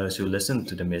evidence to those who listened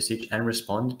to the message and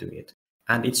responded to it.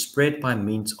 And it spread by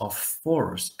means of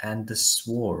force and the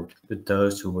sword to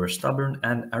those who were stubborn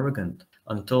and arrogant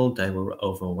until they were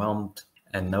overwhelmed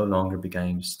and no longer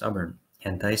became stubborn.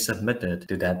 And they submitted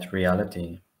to that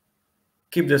reality.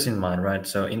 Keep this in mind, right?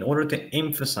 So in order to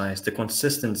emphasize the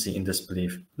consistency in this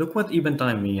belief, look what Ibn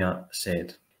Taymiyyah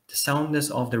said. The soundness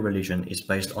of the religion is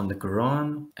based on the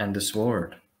Quran and the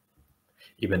sword.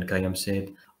 Ibn Qayyim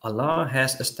said, Allah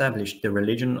has established the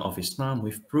religion of Islam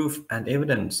with proof and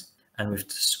evidence, and with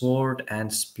the sword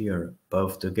and spear,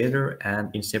 both together and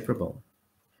inseparable.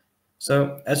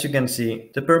 So, as you can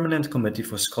see, the Permanent Committee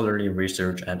for Scholarly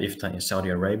Research and Iftah in Saudi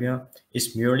Arabia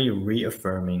is merely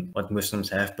reaffirming what Muslims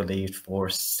have believed for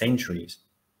centuries.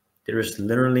 There is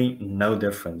literally no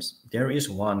difference. There is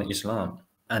one Islam.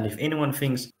 And if anyone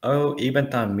thinks, oh, Ibn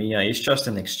Taymiyyah is just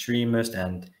an extremist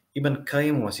and Ibn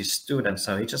Qayyim was his student,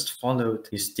 so he just followed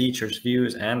his teacher's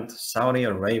views and Saudi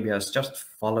Arabia is just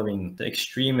following the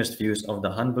extremist views of the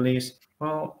Hanbalis,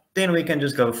 well, then we can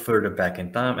just go further back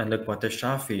in time and look what the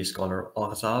Shafi'i scholar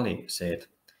Al-Ghazali said.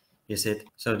 He said,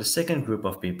 so the second group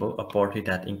of people, a party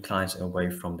that inclines away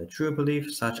from the true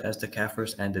belief, such as the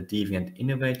Kafirs and the deviant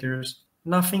innovators,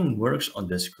 nothing works on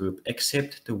this group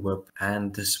except the whip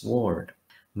and the sword.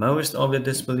 Most of the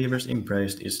disbelievers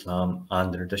embraced Islam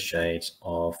under the shades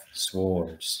of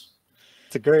swords.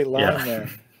 It's a great line there,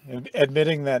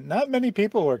 admitting that not many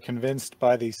people were convinced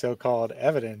by the so-called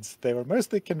evidence. They were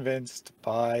mostly convinced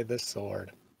by the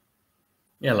sword.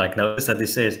 Yeah, like notice that he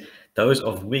says, those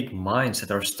of weak minds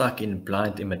that are stuck in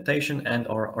blind imitation and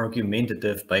are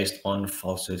argumentative based on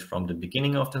falsehood from the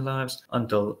beginning of their lives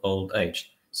until old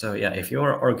age. So yeah, if you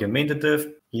are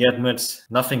argumentative, he admits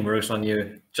nothing works on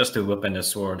you, just a whip and a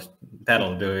sword.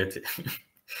 That'll do it.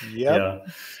 Yep. Yeah.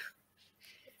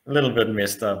 A little bit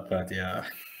messed up, but yeah,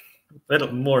 a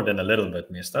little more than a little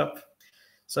bit messed up.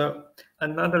 So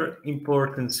another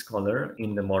important scholar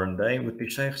in the modern day would be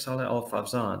Sheikh Saleh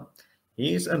Al-Fawzan.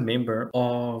 He is a member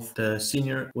of the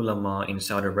senior ulama in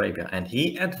Saudi Arabia, and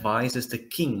he advises the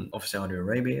king of Saudi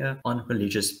Arabia on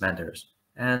religious matters.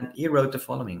 And he wrote the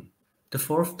following. The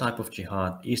fourth type of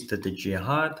jihad is the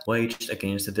jihad waged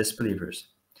against the disbelievers.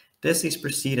 This is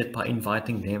preceded by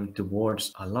inviting them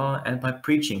towards Allah and by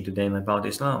preaching to them about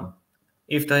Islam.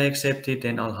 If they accept it,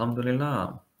 then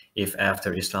Alhamdulillah. If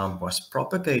after Islam was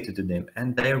propagated to them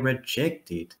and they reject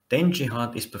it, then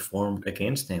jihad is performed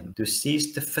against them to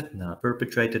seize the fitna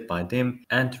perpetrated by them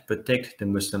and to protect the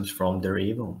Muslims from their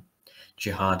evil.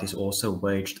 Jihad is also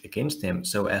waged against them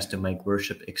so as to make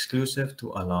worship exclusive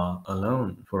to Allah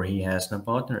alone, for He has no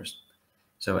partners.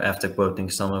 So after quoting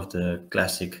some of the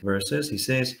classic verses, he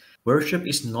says, worship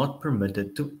is not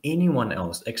permitted to anyone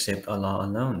else except Allah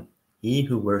alone. He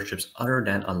who worships other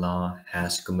than Allah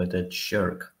has committed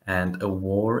shirk, and a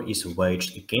war is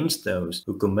waged against those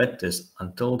who commit this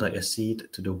until they accede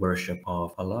to the worship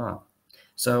of Allah.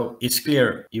 So it's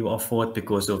clear you are fought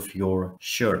because of your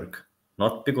shirk,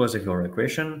 not because of your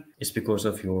aggression, it's because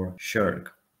of your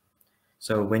shirk.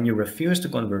 So when you refuse to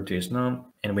convert to Islam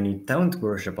and when you don't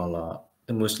worship Allah,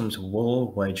 the Muslims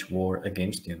will wage war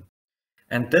against you.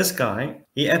 And this guy,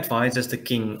 he advises the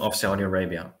king of Saudi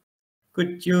Arabia.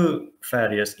 Could you,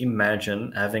 Farius,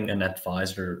 imagine having an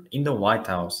advisor in the White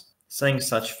House saying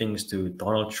such things to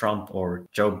Donald Trump or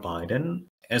Joe Biden,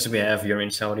 as we have here in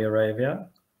Saudi Arabia?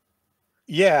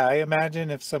 Yeah, I imagine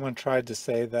if someone tried to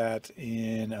say that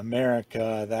in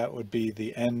America, that would be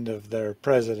the end of their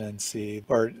presidency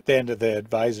or the end of the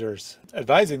advisors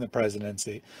advising the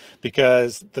presidency,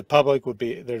 because the public would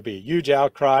be, there'd be a huge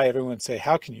outcry. Everyone would say,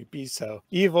 how can you be so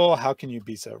evil? How can you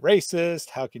be so racist?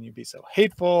 How can you be so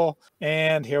hateful?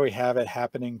 And here we have it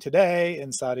happening today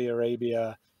in Saudi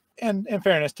Arabia. And in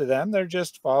fairness to them, they're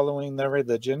just following their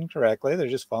religion correctly. They're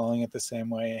just following it the same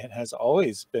way it has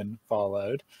always been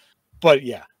followed. But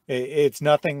yeah, it's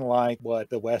nothing like what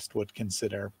the West would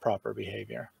consider proper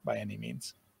behavior by any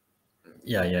means.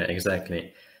 Yeah,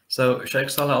 exactly. So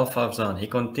Sheikh Salah Al-Fawzan, he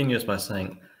continues by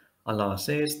saying, Allah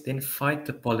says, then fight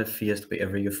the polytheists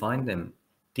wherever you find them.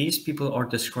 These people are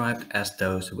described as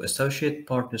those who associate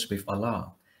partners with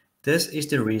Allah. This is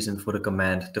the reason for the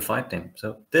command to fight them.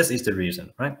 So this is the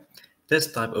reason, right?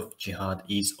 This type of jihad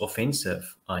is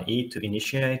offensive, i.e. to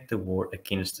initiate the war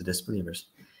against the disbelievers.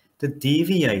 The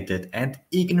deviated and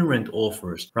ignorant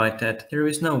authors write that there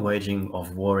is no waging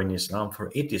of war in Islam,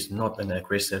 for it is not an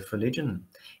aggressive religion.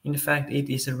 In fact,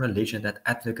 it is a religion that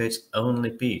advocates only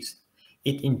peace.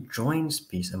 It enjoins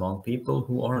peace among people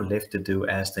who are left to do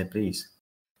as they please.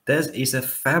 This is a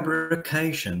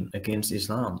fabrication against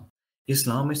Islam.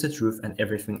 Islam is the truth and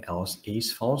everything else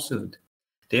is falsehood.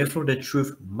 Therefore, the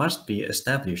truth must be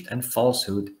established and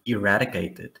falsehood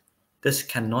eradicated. This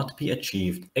cannot be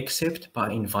achieved except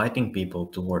by inviting people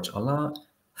towards Allah,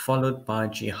 followed by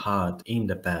jihad in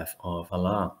the path of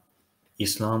Allah.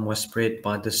 Islam was spread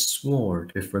by the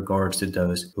sword with regards to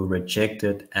those who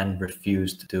rejected and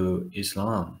refused to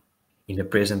Islam. In the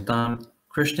present time,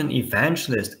 Christian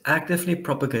evangelists actively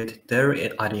propagate their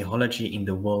ideology in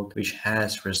the world, which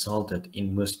has resulted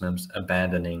in Muslims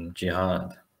abandoning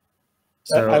jihad.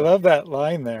 I So, love that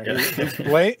line there.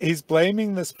 yeah. He's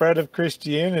blaming the spread of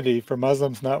Christianity for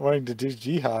Muslims not wanting to do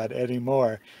jihad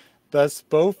anymore, thus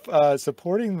both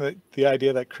supporting the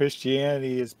idea that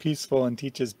Christianity is peaceful and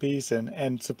teaches peace,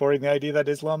 and supporting the idea that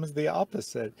Islam is the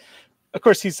opposite. Of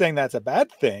course, he's saying that's a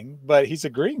bad thing, but he's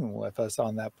agreeing with us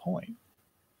on that point.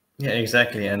 Yeah,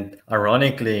 exactly. And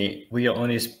ironically, we are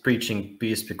only preaching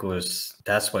peace because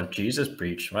that's what Jesus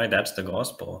preached, right? That's the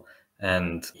gospel.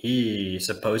 And he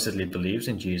supposedly believes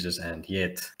in Jesus, and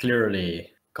yet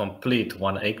clearly complete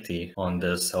 180 on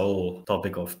this whole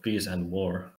topic of peace and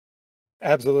war.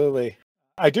 Absolutely.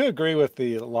 I do agree with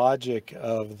the logic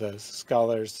of the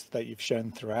scholars that you've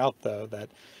shown throughout, though, that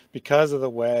because of the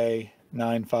way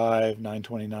 9.5,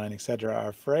 929, etc.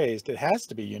 are phrased, it has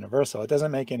to be universal. It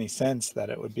doesn't make any sense that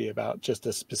it would be about just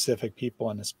a specific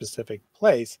people in a specific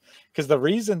place, because the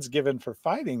reasons given for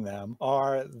fighting them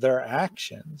are their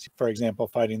actions. For example,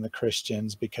 fighting the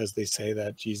Christians because they say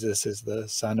that Jesus is the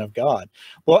Son of God.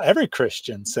 Well, every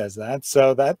Christian says that,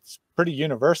 so that's pretty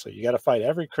universal. You got to fight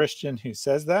every Christian who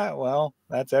says that. Well,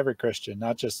 that's every Christian,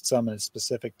 not just some in a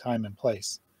specific time and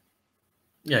place.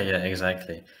 Yeah,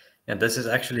 exactly. And this is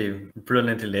actually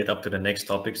brilliantly led up to the next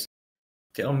topics.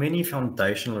 There are many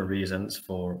foundational reasons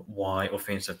for why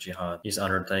offensive jihad is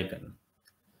undertaken.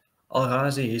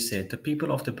 Al-Ghazi, he said, the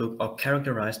people of the book are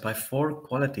characterized by 4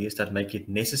 qualities that make it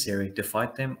necessary to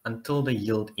fight them until they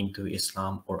yield into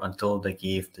Islam or until they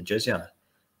give the jizya.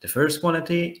 The first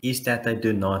quality is that they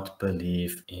do not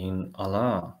believe in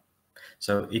Allah.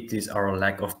 So it is our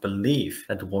lack of belief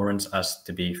that warrants us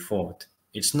to be fought.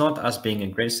 It's not us being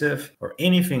aggressive or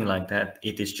anything like that.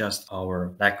 It is just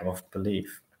our lack of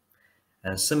belief.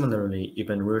 And similarly,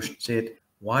 Ibn Rushd said,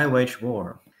 why wage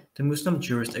war? The Muslim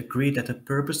jurists agree that the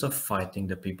purpose of fighting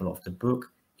the people of the book,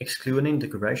 excluding the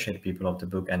Quraysh people of the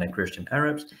book and the Christian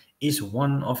Arabs, is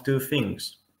one of 2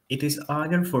 things. It is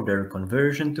either for their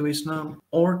conversion to Islam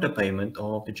or the payment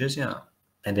of the jizya.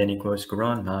 And then he quotes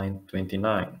Quran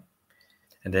 9:29.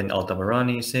 And then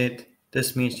Al-Tabarani said,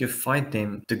 this means you fight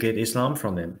them to get Islam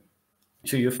from them.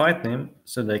 So you fight them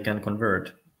so they can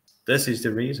convert. This is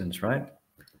the reasons, right?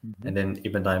 Mm-hmm. And then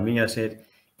Ibn Taymiyyah said,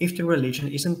 if the religion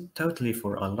isn't totally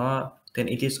for Allah, then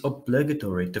it is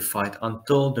obligatory to fight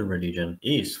until the religion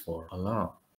is for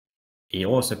Allah. He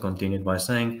also continued by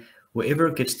saying, whoever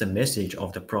gets the message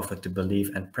of the Prophet to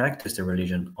believe and practice the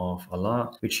religion of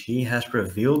Allah, which he has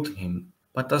revealed to him,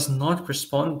 but does not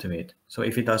respond to it. So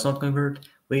if he does not convert,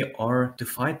 we are to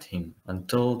fight him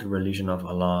until the religion of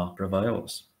Allah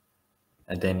prevails.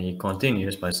 And then he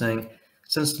continues by saying,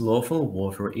 since lawful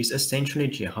warfare is essentially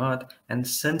jihad, and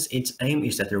since its aim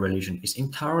is that the religion is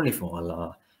entirely for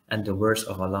Allah, and the words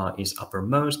of Allah is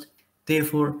uppermost,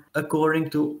 therefore, according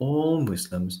to all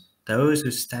Muslims, those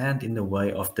who stand in the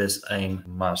way of this aim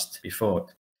must be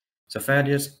fought. So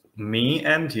Thaddeus, me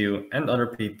and you and other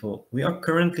people, we are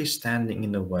currently standing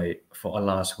in the way for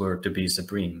Allah's word to be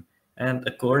supreme. And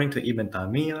according to Ibn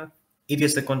Taymiyyah, it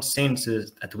is the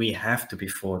consensus that we have to be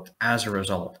fought as a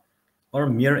result. Our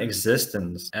mere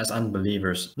existence as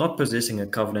unbelievers, not possessing a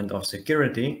covenant of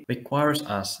security, requires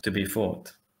us to be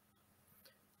fought.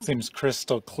 Seems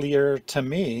crystal clear to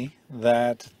me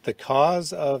that the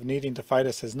cause of needing to fight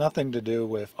us has nothing to do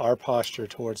with our posture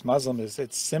towards Muslims.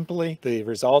 It's simply the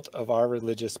result of our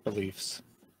religious beliefs.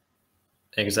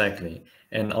 Exactly.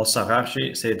 And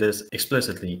Al-Sarrashi said this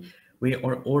explicitly. We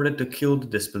are ordered to kill the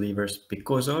disbelievers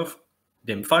because of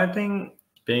them fighting,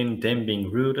 them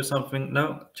being rude or something.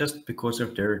 No, just because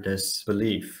of their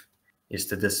disbelief. It's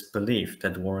the disbelief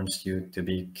that warrants you to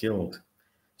be killed.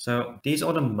 So these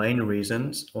are the main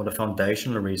reasons or the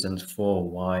foundational reasons for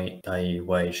why they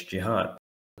wage jihad.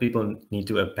 People need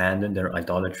to abandon their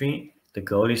idolatry. The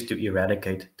goal is to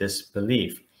eradicate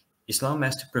disbelief. Islam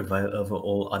has to prevail over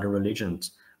all other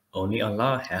religions. Only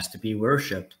Allah has to be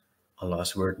worshipped.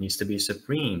 Allah's word needs to be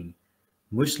supreme.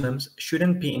 Muslims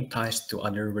shouldn't be enticed to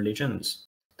other religions.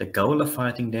 The goal of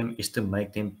fighting them is to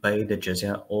make them pay the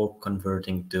jizya or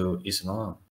converting to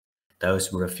Islam. Those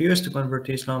who refuse to convert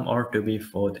to Islam are to be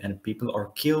fought, and people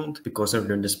are killed because of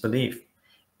their disbelief.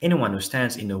 Anyone who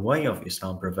stands in the way of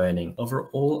Islam prevailing over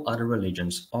all other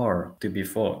religions are to be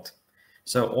fought.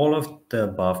 So all of the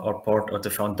above are part of the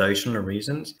foundational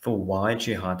reasons for why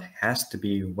jihad has to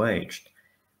be waged,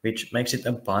 which makes it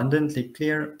abundantly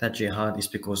clear that jihad is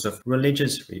because of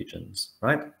religious reasons,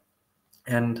 right?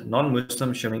 And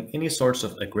non-Muslims showing any sorts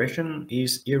of aggression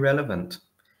is irrelevant.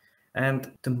 And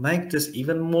to make this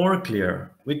even more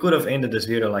clear, we could have ended this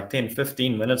video like 10,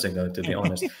 15 minutes ago, to be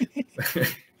honest.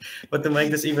 But to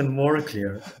make this even more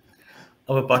clear,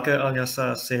 Abu Bakr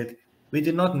al-Yassar said, "We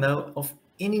do not know of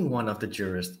any one of the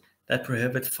jurists that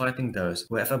prohibit fighting those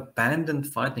who have abandoned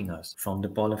fighting us from the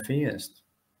polytheists."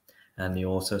 And he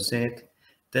also said,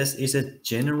 "This is a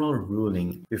general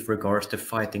ruling with regards to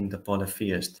fighting the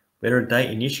polytheists, whether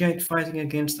they initiate fighting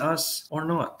against us or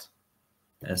not."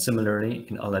 And similarly,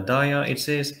 in Al-Adaya, it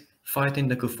says, "Fighting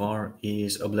the kuffar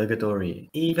is obligatory,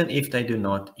 even if they do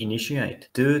not initiate,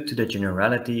 due to the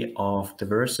generality of the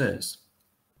verses."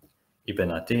 Ibn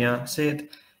Atiyah said,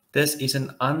 "This is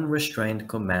an unrestrained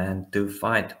command to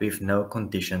fight with no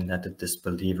condition that the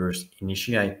disbelievers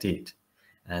initiate it."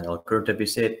 And Al-Qurtubi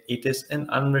said, "It is an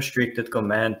unrestricted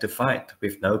command to fight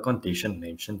with no condition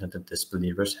mentioned that the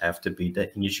disbelievers have to be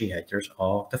the initiators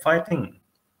of the fighting."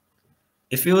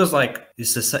 It feels like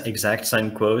it's the exact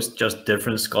same quotes, just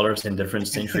different scholars in different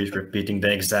centuries repeating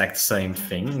the exact same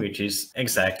thing, which is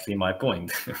exactly my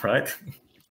point, right?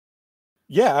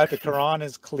 Yeah, if the Quran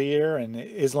is clear and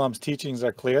Islam's teachings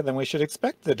are clear, then we should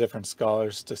expect the different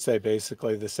scholars to say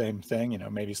basically the same thing,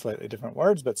 maybe slightly different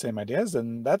words, but same ideas.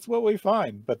 And that's what we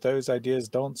find. But those ideas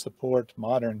don't support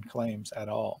modern claims at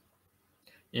all.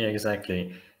 Yeah,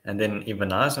 exactly. And then Ibn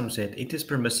Azam said, "It is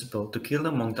permissible to kill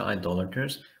among the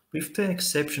idolaters, with the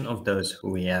exception of those who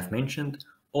we have mentioned,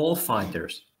 all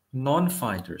fighters,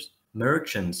 non-fighters,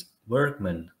 merchants,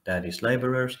 workmen, that is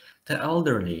laborers, the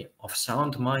elderly, of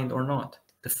sound mind or not,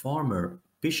 the farmer,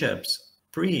 bishops,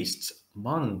 priests,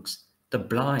 monks, the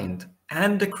blind,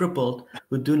 and the crippled,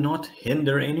 who do not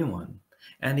hinder anyone.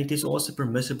 And it is also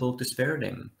permissible to spare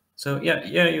them." So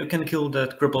yeah, you can kill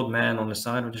that crippled man on the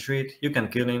side of the street. You can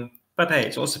kill him, but hey,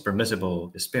 it's also permissible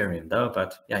to spare him, though.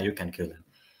 But yeah, you can kill him.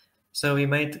 So he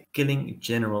made killing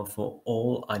general for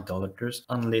all idolaters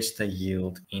unless they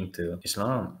yield into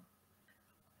Islam.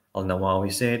 Al-Nawawi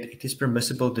said, "It is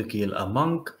permissible to kill a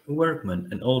monk, a workman,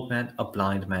 an old man, a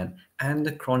blind man, and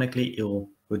the chronically ill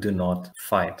who do not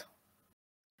fight."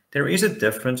 There is a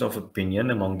difference of opinion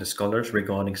among the scholars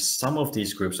regarding some of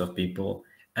these groups of people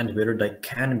and whether they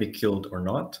can be killed or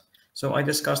not. So I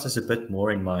discussed this a bit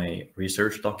more in my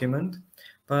research document,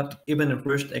 but Ibn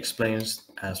Rushd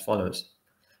explains as follows.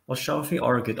 Well, Shafi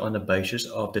argued on the basis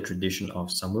of the tradition of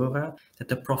Samura that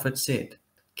the Prophet said,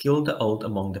 "Kill the old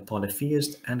among the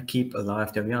polytheists and keep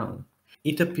alive their young."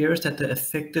 It appears that the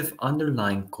effective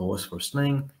underlying cause for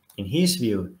slaying, in his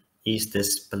view, is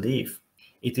disbelief.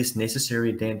 It is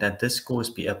necessary then that this cause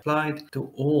be applied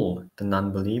to all the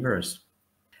non-believers.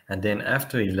 And then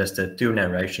after he listed two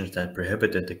narrations that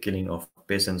prohibited the killing of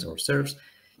peasants or serfs,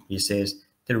 he says,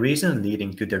 "The reason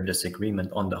leading to their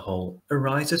disagreement on the whole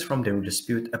arises from their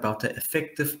dispute about the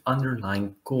effective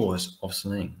underlying cause of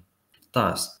slaying."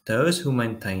 Thus, those who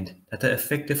maintained that the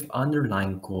effective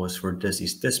underlying cause for this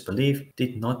is disbelief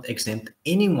did not exempt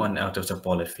anyone out of the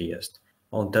polytheist,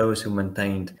 while those who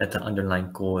maintained that the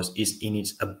underlying cause is in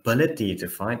its ability to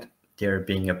fight, there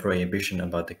being a prohibition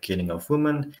about the killing of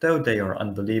women, though they are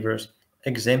unbelievers,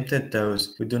 exempted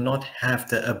those who do not have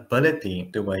the ability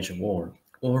to wage war,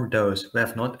 or those who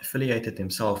have not affiliated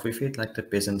themselves with it, like the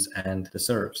peasants and the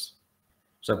serfs.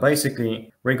 So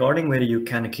basically, regarding whether you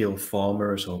can kill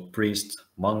farmers or priests,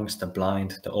 monks, the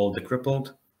blind, the old, the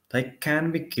crippled, they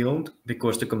can be killed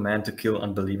because the command to kill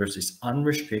unbelievers is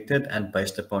unrestricted and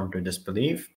based upon their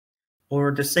disbelief.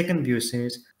 Or the second view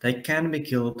says they can be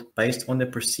killed based on the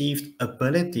perceived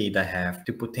ability they have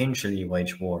to potentially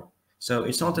wage war. So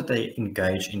it's not that they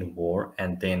engage in war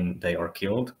and then they are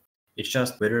killed. It's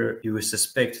just whether you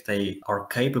suspect they are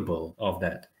capable of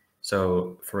that.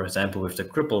 So, for example, with the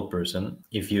crippled person,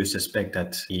 if you suspect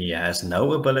that he has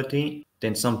no ability,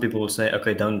 then some people will say,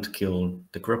 okay, don't kill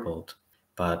the crippled.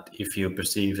 But if you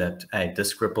perceive that, hey,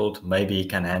 this crippled, maybe he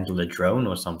can handle a drone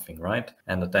or something, right?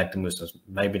 And attack the Muslims,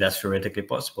 maybe that's theoretically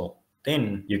possible.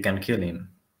 Then you can kill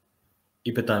him.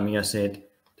 Ibn Taymiyyah said,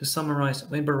 to summarize,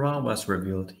 when Bara was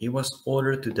revealed, he was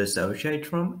ordered to dissociate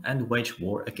from and wage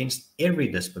war against every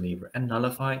disbeliever and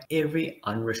nullify every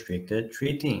unrestricted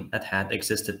treaty that had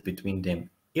existed between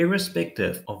them,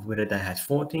 irrespective of whether they had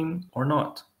fought him or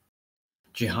not.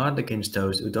 Jihad against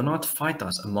those who do not fight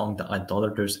us among the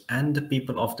idolaters and the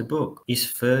people of the book is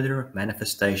further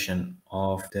manifestation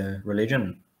of the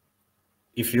religion.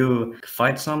 If you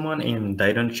fight someone and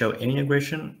they don't show any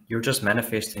aggression, you're just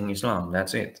manifesting Islam,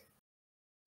 that's it.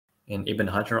 And Ibn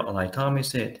Hajar al-Haytami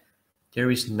said,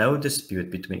 there is no dispute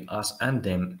between us and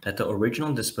them that the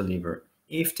original disbeliever,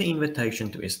 if the invitation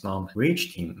to Islam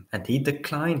reached him and he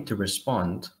declined to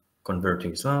respond, convert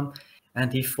to Islam,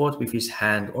 and he fought with his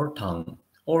hand or tongue,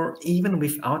 or even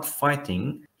without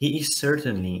fighting, he is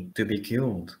certainly to be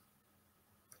killed.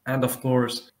 And of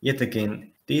course, yet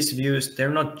again, these views, they're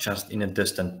not just in a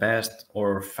distant past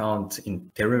or found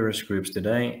in terrorist groups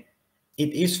today.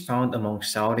 It is found among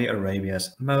Saudi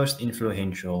Arabia's most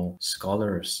influential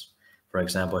scholars. For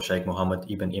example, Sheikh Mohammed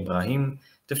ibn Ibrahim,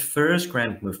 the first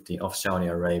Grand Mufti of Saudi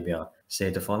Arabia,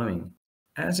 said the following: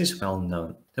 as is well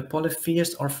known, the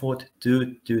polytheists are fought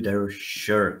due to their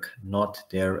shirk, not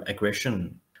their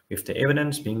aggression. With the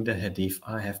evidence being the hadith,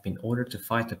 I have been ordered to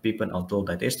fight the people until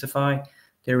they testify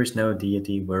there is no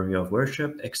deity worthy of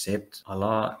worship except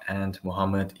Allah and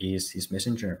Muhammad is his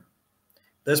messenger.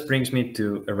 This brings me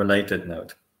to a related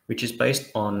note, which is based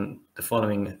on the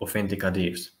following authentic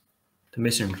hadiths. The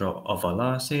Messenger of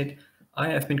Allah said, I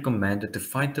have been commanded to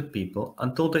fight the people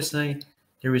until they say,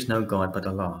 there is no God but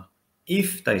Allah.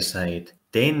 If they say it,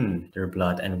 then their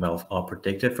blood and wealth are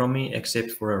protected from me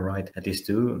except for a right that is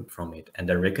due from it, and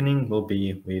their reckoning will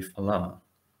be with Allah.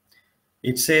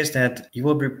 It says that you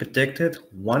will be protected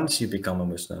once you become a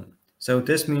Muslim. So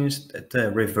this means that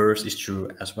the reverse is true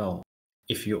as well.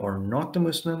 If you are not a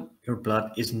Muslim, your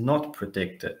blood is not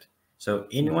protected. So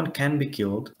anyone can be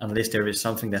killed unless there is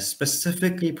something that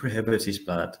specifically prohibits his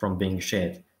blood from being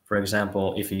shed. For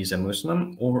example, if he is a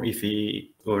Muslim, or if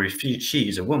she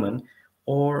is a woman,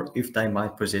 or if they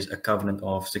might possess a covenant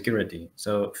of security.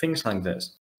 So things like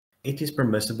this. It is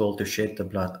permissible to shed the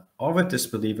blood of a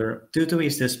disbeliever due to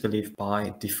his disbelief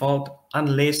by default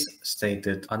unless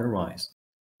stated otherwise.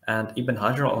 And Ibn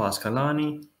Hajar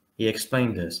al-Asqalani, he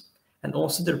explained this. And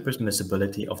also the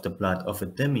permissibility of the blood of a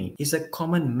dhimmi is a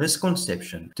common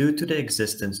misconception due to the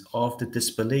existence of the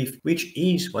disbelief, which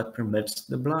is what permits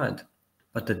the blood.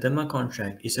 But the dhimma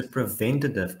contract is a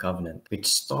preventative covenant which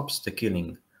stops the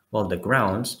killing, while the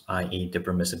grounds, i.e. the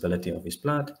permissibility of his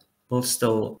blood, will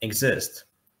still exist,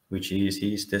 which is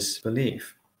his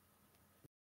disbelief.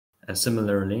 And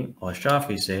similarly,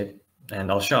 Al-Shafi said,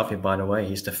 and Al-Shafi, by the way,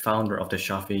 he's the founder of the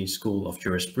Shafi school of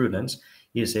jurisprudence,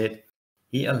 he said,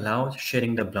 he allowed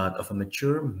shedding the blood of a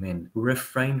mature men who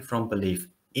refrain from belief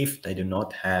if they do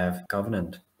not have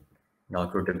covenant.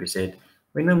 Al-Qurtubi said,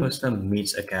 when a Muslim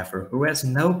meets a kafir who has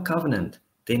no covenant,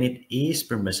 then it is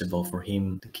permissible for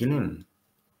him to kill him.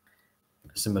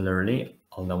 Similarly,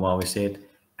 Al-Nawawi said,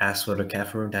 as for the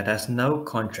kafir that has no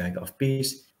contract of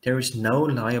peace, there is no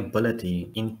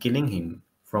liability in killing him,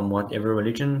 from whatever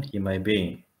religion he may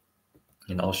be.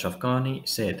 And Al-Shafqani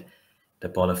said, the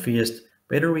polytheist,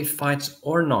 whether he fights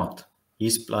or not,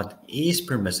 his blood is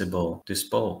permissible to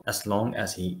spill as long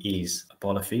as he is a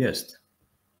polytheist.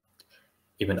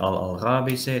 Ibn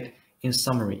al-Arabi said, in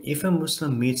summary, if a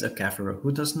Muslim meets a kafir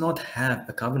who does not have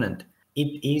a covenant,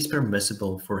 it is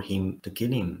permissible for him to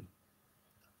kill him.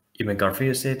 Ibn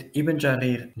Kathir said, Ibn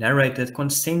Jarir narrated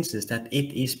consensus that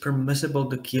it is permissible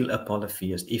to kill a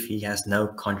polytheist if he has no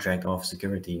contract of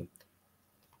security.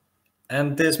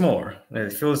 And there's more.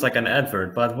 It feels like an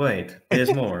advert, but wait,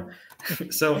 there's more.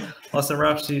 So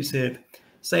Al-Sarrafsi said,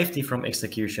 safety from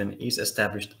execution is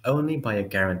established only by a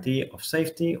guarantee of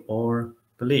safety or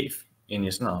belief in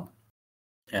Islam.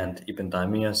 And Ibn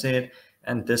Taymiyyah said,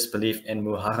 and this belief in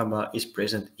muharaba is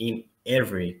present in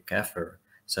every kafir.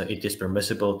 So it is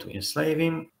permissible to enslave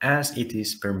him as it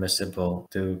is permissible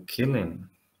to kill him.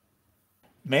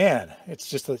 Man, it's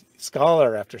just a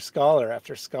scholar after scholar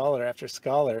after scholar after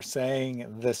scholar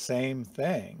saying the same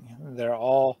thing. They're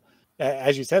all,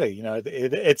 as you said,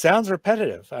 it sounds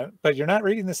repetitive, but you're not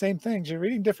reading the same things. You're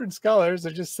reading different scholars.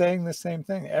 They're just saying the same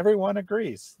thing. Everyone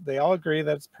agrees. They all agree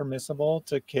that it's permissible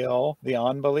to kill the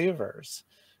unbelievers,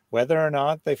 whether or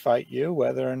not they fight you,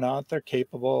 whether or not they're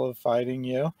capable of fighting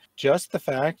you. Just the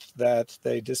fact that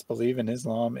they disbelieve in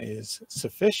Islam is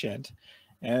sufficient.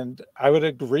 And I would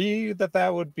agree that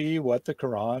that would be what the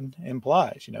Quran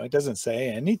implies. It doesn't say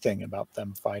anything about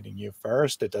them fighting you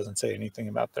first. It doesn't say anything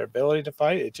about their ability to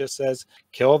fight. It just says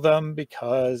kill them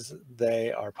because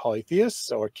they are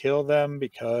polytheists, or kill them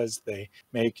because they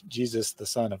make Jesus the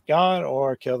Son of God,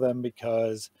 or kill them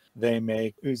because they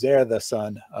make Uzair the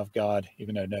son of God,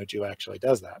 even though no Jew actually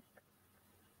does that.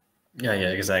 Yeah,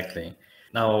 exactly.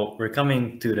 Now we're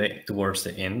coming towards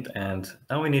the end, and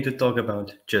now we need to talk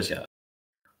about jizya.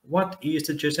 What is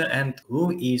the jizya and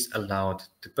who is allowed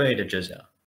to pay the jizya?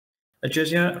 A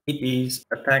jizya, it is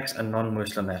a tax a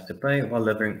non-Muslim has to pay while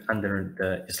living under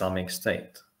the Islamic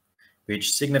State,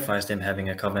 which signifies them having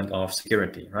a covenant of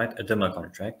security, right? A dhimma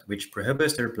contract, which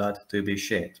prohibits their blood to be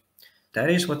shed. That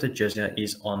is what the jizya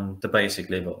is on the basic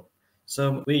level.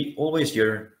 So we always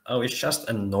hear, oh, it's just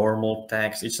a normal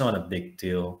tax, it's not a big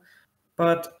deal.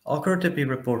 But Al-Qurtubi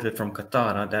reported from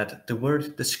Qatar that the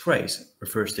word disgrace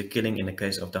refers to killing in the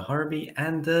case of the Harbi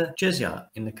and the jizya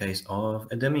in the case of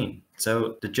a dhimmi.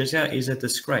 So the jizya is a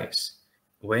disgrace.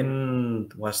 When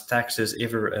was taxes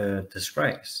ever a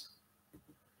disgrace?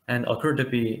 And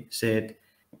Al-Qurtubi said,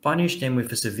 punish them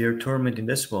with a severe torment in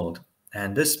this world.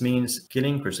 And this means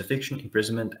killing, crucifixion,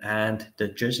 imprisonment, and the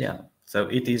jizya. So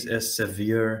it is a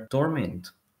severe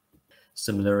torment.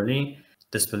 Similarly,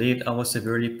 disbelieved I will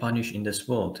severely punish in this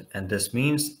world, and this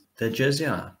means the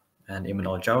jizya. And Ibn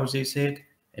al-Jawzi said,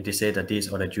 it is said that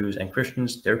these are the Jews and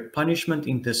Christians, their punishment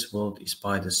in this world is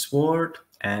by the sword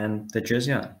and the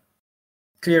jizya.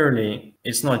 Clearly,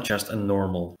 it's not just a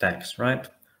normal tax, right?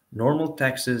 Normal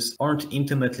taxes aren't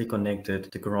intimately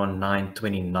connected to Quran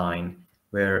 9:29,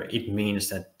 where it means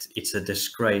that it's a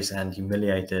disgrace and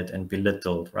humiliated and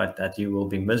belittled, right? That you will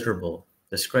be miserable,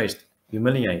 disgraced,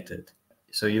 humiliated.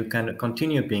 So you can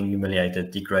continue being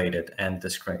humiliated, degraded, and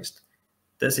disgraced.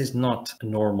 This is not a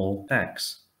normal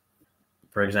tax.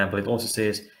 For example, it also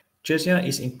says, jizya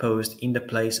is imposed in the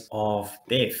place of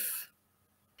death.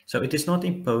 So it is not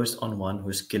imposed on one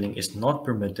whose killing is not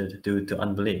permitted due to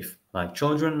unbelief, like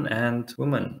children and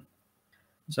women.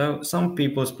 So some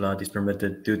people's blood is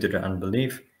permitted due to their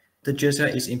unbelief. The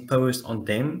jizya is imposed on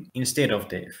them instead of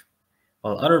death.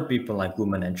 While other people like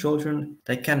women and children,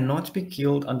 they cannot be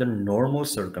killed under normal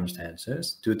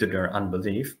circumstances due to their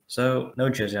unbelief, so no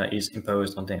jizya is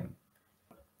imposed on them.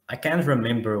 I can't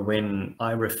remember when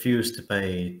I refused to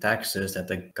pay taxes that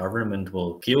the government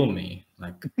will kill me.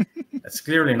 Like, that's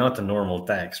clearly not a normal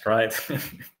tax, right?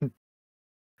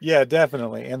 Yeah,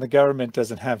 definitely. And the government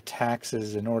doesn't have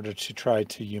taxes in order to try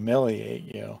to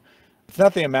humiliate you. It's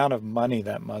not the amount of money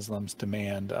that Muslims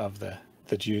demand of the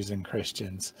Jews and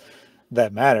Christians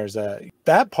that matters.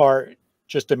 That part,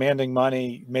 just demanding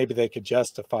money, maybe they could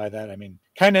justify that. I mean,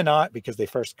 kind of not, because they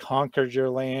first conquered your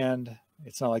land.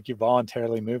 It's not like you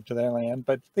voluntarily moved to their land,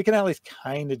 but they can at least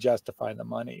kind of justify the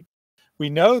money. We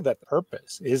know that the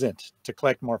purpose isn't to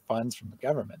collect more funds from the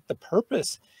government. The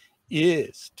purpose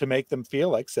is to make them feel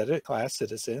like second-class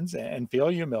citizens and feel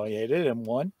humiliated and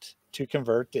want to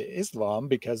convert to Islam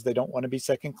because they don't want to be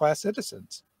second-class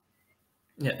citizens.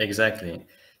 Yeah, exactly.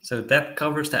 So that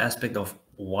covers the aspect of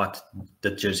what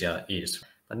the jizya is.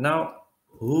 But now,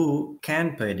 who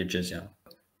can pay the jizya?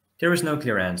 There is no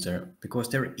clear answer because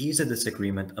there is a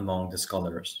disagreement among the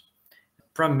scholars.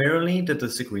 Primarily, the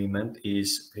disagreement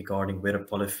is regarding whether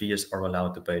polytheists are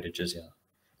allowed to pay the jizya.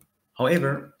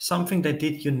 However, something they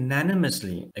did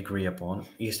unanimously agree upon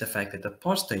is the fact that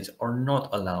apostates are not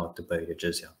allowed to pay the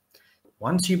jizya.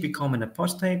 Once you become an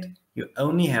apostate, you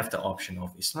only have the option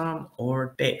of Islam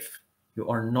or death. You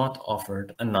are not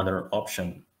offered another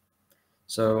option.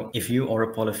 So if you are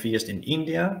a polytheist in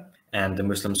India and the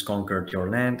Muslims conquered your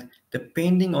land,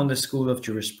 depending on the school of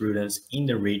jurisprudence in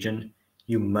the region,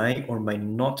 you may or may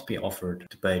not be offered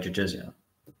to pay the jizya.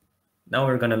 Now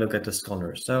we're going to look at the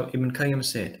scholars. So Ibn Qayyim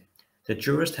said, the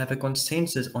jurists have a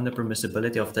consensus on the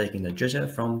permissibility of taking the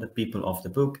jizya from the people of the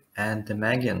book and the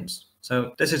Magians.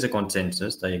 So this is a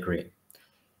consensus, they agree.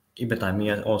 Ibn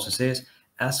Taymiyyah also says,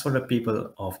 as for the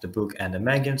people of the book and the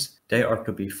Magians, they are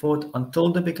to be fought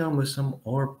until they become Muslim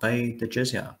or pay the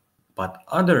jizya. But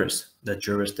others, the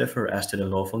jurists differ as to the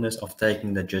lawfulness of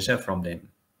taking the jizya from them.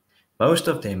 Most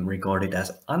of them regard it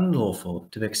as unlawful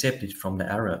to accept it from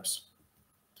the Arabs.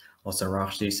 Also,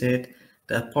 Rashdi said,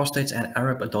 the apostates and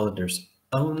Arab idolaters,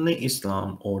 only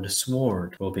Islam or the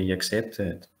sword will be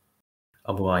accepted.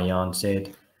 Abu Ayyan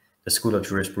said, the school of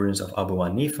jurisprudence of Abu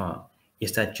Hanifa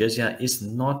is that jizya is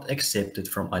not accepted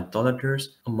from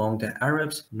idolaters among the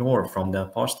Arabs nor from the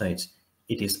apostates.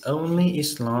 It is only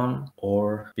Islam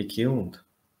or be killed.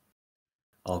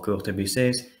 Al-Qurtubi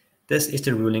says, this is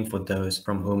the ruling for those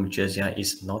from whom jizya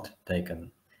is not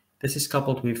taken. This is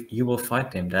coupled with you will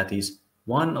fight them, that is,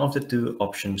 one of the two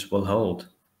options will hold,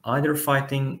 either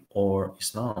fighting or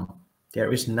Islam.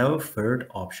 There is no third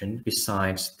option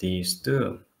besides these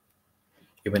two.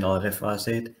 Ibn al-Rifa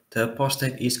said, the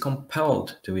apostate is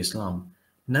compelled to Islam.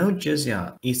 No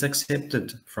jizya is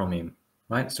accepted from him.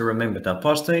 Right? So remember, the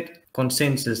apostate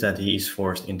consensus that he is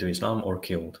forced into Islam or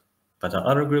killed. But the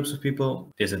other groups of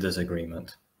people, there's a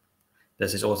disagreement.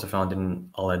 This is also found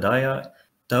in Al-Hidayah.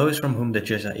 Those from whom the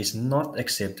jizya is not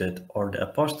accepted are the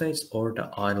apostates or the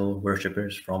idol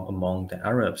worshippers from among the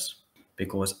Arabs,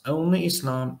 because only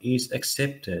Islam is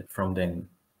accepted from them.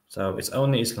 So it's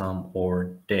only Islam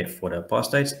or death for the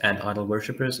apostates and idol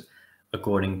worshippers,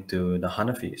 according to the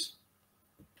Hanafis.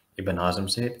 Ibn Hazm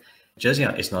said,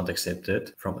 Jizya is not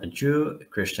accepted from a Jew,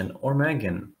 Christian, or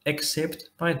Magan,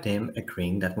 except by them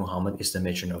agreeing that Muhammad is the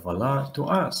messenger of Allah to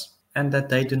us, and that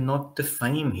they do not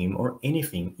defame him or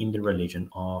anything in the religion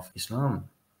of Islam.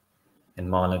 And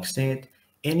Malik said,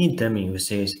 any dummy who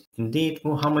says, indeed,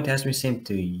 Muhammad has been sent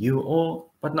to you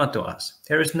all, but not to us,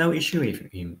 there is no issue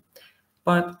with him.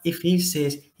 But if he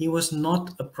says he was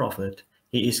not a prophet,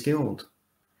 he is killed.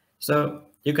 So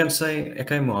you can say,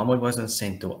 okay, Muhammad wasn't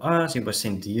sent to us, he was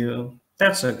sent to you.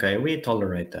 That's okay, we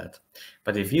tolerate that.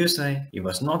 But if you say he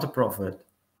was not a prophet,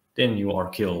 then you are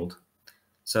killed.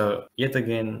 So yet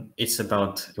again, it's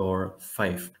about your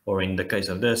faith, or in the case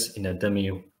of this, in a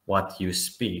dummy, what you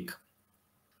speak.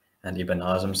 And Ibn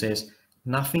Hazm says,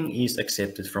 nothing is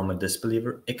accepted from a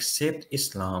disbeliever except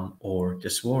Islam or the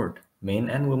sword.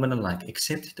 Men and women alike,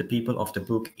 except the people of the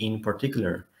book in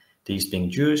particular, these being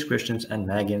Jews, Christians, and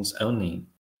Magians only.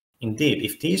 Indeed,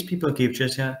 if these people give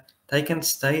jizya, they can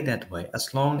stay that way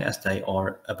as long as they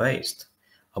are abased.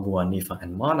 Abu Hanifa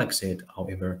and Malik said,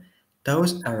 however,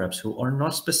 those Arabs who are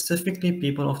not specifically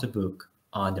people of the book,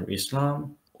 either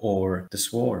Islam or the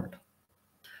sword.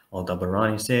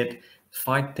 Al-Tabarani said,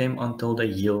 fight them until they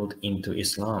yield into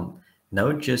Islam.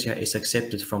 No jizya is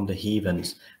accepted from the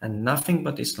heathens, and nothing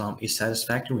but Islam is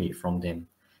satisfactory from them.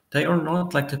 They are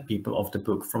not like the people of the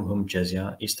book from whom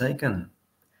jizya is taken.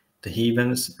 The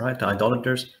heathens, right, the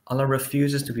idolaters, Allah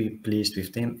refuses to be pleased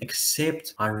with them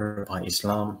except either by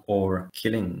Islam or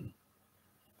killing.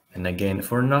 And again,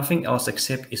 for nothing else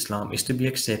except Islam is to be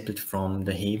accepted from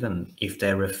the heathen. If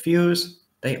they refuse,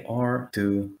 they are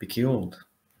to be killed.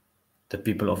 The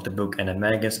people of the book and the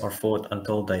Magians are fought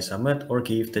until they submit or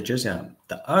give the jizya.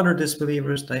 The other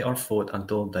disbelievers, they are fought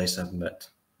until they submit.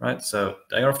 Right? So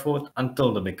they are fought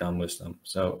until they become Muslim.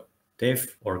 So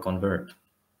death or convert.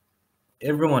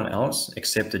 Everyone else,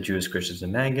 except the Jews, Christians,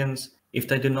 and Magians, if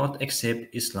they do not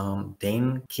accept Islam,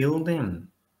 then kill them.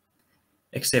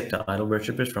 Except the idol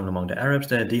worshippers from among the Arabs,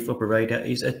 the hadith of Buraida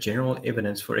is a general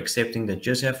evidence for accepting the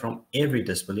jizya from every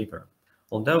disbeliever.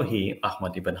 Although he,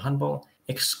 Ahmad ibn Hanbal,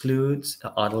 excludes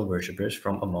the idol worshippers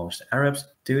from amongst the Arabs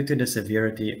due to the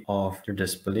severity of their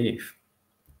disbelief.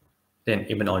 Then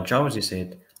Ibn al-Jawzi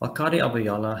said, Al-Qadi Abu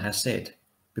Yala has said,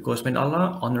 because when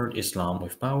Allah honored Islam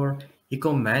with power, He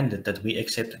commanded that we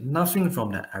accept nothing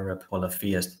from the Arab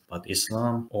polytheist but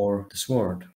Islam or the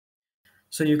sword.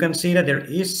 So you can see that there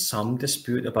is some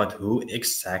dispute about who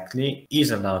exactly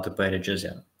is allowed to pay the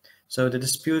jizya. So the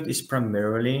dispute is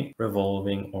primarily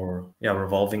revolving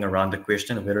around the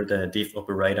question of whether the hadith of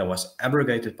Buraida was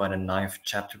abrogated by the 9th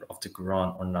chapter of the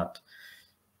Quran or not.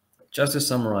 Just to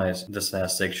summarize this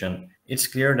last section, it's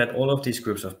clear that all of these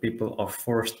groups of people are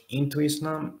forced into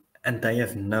Islam and they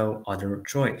have no other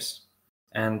choice.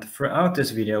 And throughout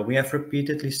this video, we have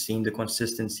repeatedly seen the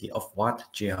consistency of what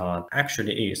jihad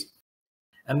actually is.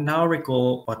 And now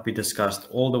recall what we discussed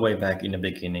all the way back in the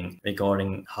beginning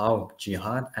regarding how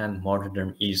jihad and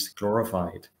martyrdom is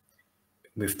glorified.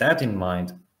 With that in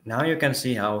mind, now you can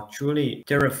see how truly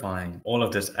terrifying all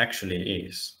of this actually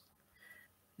is.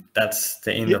 That's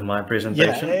the end of my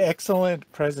presentation. Yeah, excellent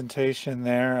presentation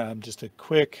there. Just a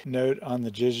quick note on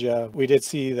the jizya. We did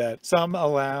see that some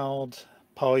allowed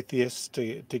polytheists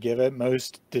to give it.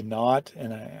 Most did not.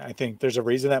 And I think there's a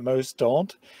reason that most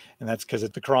don't. And that's because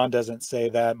the Quran doesn't say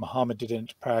that. Muhammad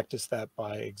didn't practice that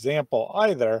by example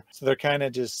either. So they're kind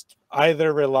of just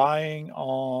either relying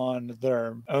on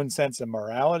their own sense of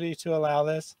morality to allow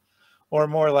this, or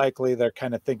more likely they're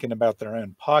kind of thinking about their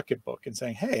own pocketbook and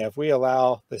saying, hey, if we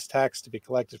allow this tax to be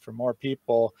collected from more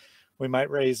people, we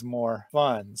might raise more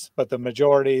funds. But the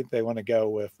majority, they want to go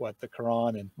with what the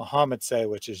Quran and Muhammad say,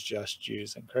 which is just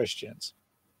Jews and Christians.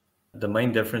 The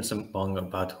main difference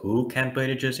about who can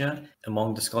pay the jizya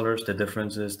among the scholars, the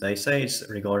differences they say is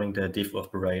regarding the hadith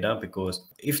of Buraida, because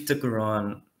if the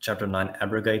Quran chapter 9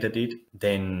 abrogated it,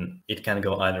 then it can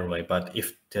go either way. But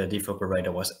if the hadith of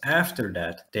Buraida was after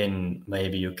that, then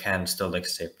maybe you can still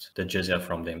accept the jizya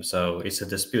from them. So it's a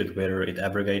dispute whether it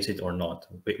abrogates it or not,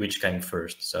 which came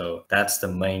first. So that's the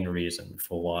main reason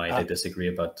for why they disagree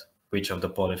about which of the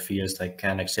polytheists they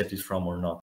can accept it from or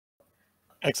not.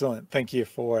 Excellent. Thank you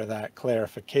for that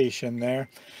clarification there.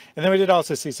 And then we did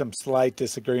also see some slight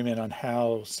disagreement on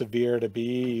how severe to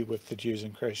be with the Jews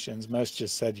and Christians. Most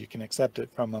just said you can accept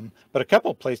it from them, but a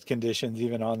couple placed conditions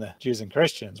even on the Jews and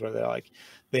Christians where they're like,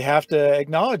 they have to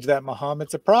acknowledge that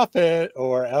Muhammad's a prophet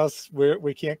or else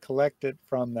we can't collect it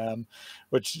from them,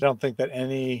 which I don't think that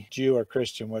any Jew or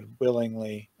Christian would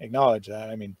willingly acknowledge that.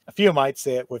 I mean, a few might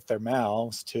say it with their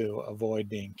mouths to avoid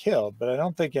being killed, but I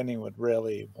don't think anyone would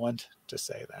really want to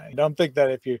say that. I don't think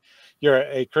that if you're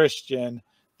a Christian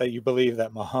that you believe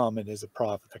that Muhammad is a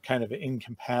prophet. They're kind of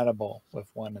incompatible with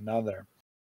one another.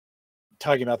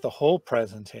 Talking about the whole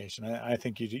presentation, I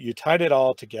think you tied it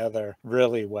all together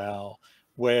really well,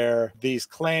 where these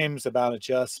claims about it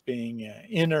just being an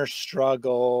inner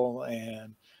struggle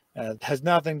and has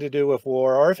nothing to do with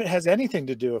war, or if it has anything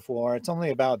to do with war, it's only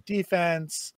about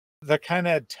defense. They're kind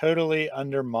of totally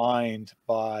undermined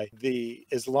by the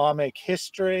Islamic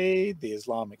history, the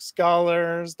Islamic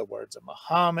scholars, the words of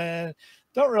Muhammad.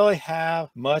 Don't really have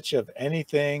much of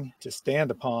anything to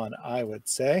stand upon, I would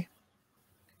say.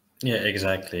 Yeah,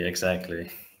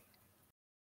 exactly.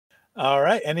 All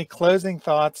right. Any closing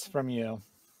thoughts from you?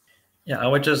 Yeah, I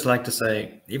would just like to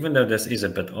say, even though this is a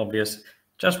bit obvious,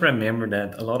 just remember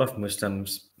that a lot of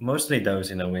Muslims, mostly those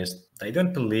in the West, they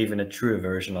don't believe in a true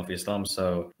version of Islam.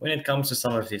 So when it comes to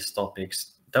some of these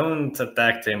topics, don't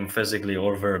attack them physically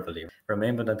or verbally.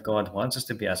 Remember that God wants us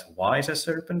to be as wise as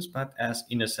serpents, but as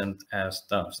innocent as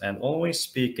doves, and always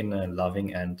speak in a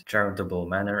loving and charitable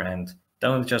manner. And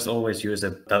don't just always use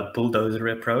a bulldozer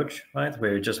approach, right?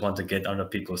 Where you just want to get under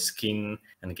people's skin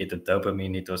and get a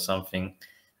dopamine hit or something.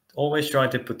 Always try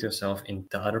to put yourself in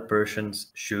the other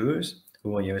person's shoes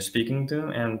who you're speaking to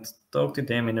and talk to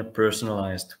them in a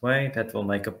personalized way that will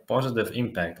make a positive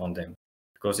impact on them.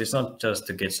 Because it's not just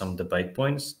to get some debate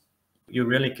points. You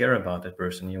really care about that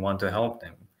person. You want to help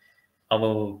them. I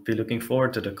will be looking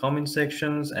forward to the comment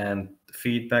sections and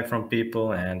feedback from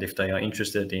people. And if they are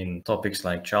interested in topics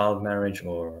like child marriage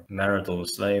or marital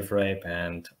slave rape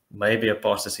and maybe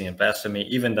apostasy and blasphemy,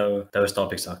 even though those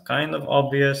topics are kind of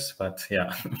obvious, but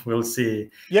yeah, we'll see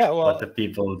what the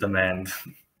people demand.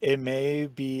 It may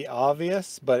be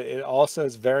obvious, but it also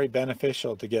is very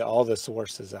beneficial to get all the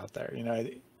sources out there. You know,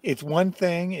 it's one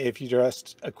thing if you're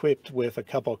just equipped with a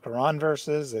couple Quran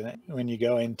verses, and when you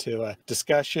go into a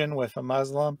discussion with a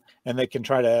Muslim and they can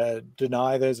try to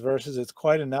deny those verses, it's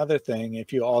quite another thing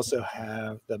if you also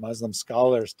have the Muslim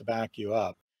scholars to back you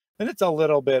up. Then it's a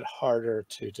little bit harder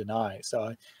to deny.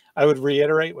 So I would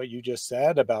reiterate what you just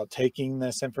said about taking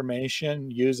this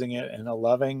information, using it in a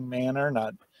loving manner,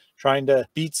 not trying to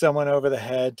beat someone over the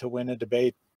head to win a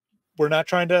debate. We're not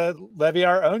trying to levy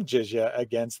our own jizya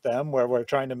against them where we're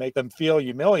trying to make them feel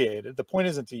humiliated. The point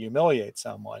isn't to humiliate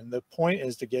someone. The point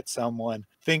is to get someone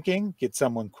thinking, get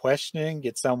someone questioning,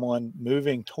 get someone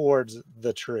moving towards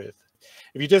the truth.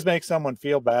 If you just make someone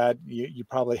feel bad, you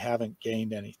probably haven't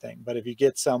gained anything. But if you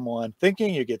get someone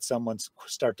thinking, you get someone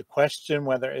start to question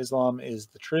whether Islam is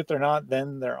the truth or not,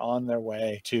 then they're on their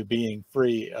way to being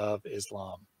free of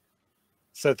Islam.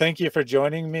 So thank you for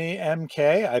joining me,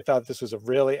 MK. I thought this was a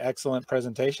really excellent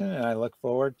presentation, and I look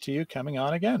forward to you coming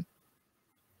on again.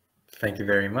 Thank you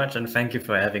very much, and thank you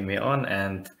for having me on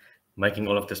and making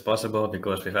all of this possible,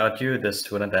 because without you, this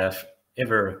wouldn't have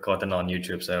ever gotten on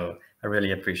YouTube. So I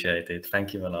really appreciate it.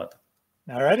 Thank you a lot.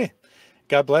 All righty.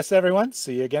 God bless everyone.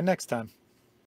 See you again next time.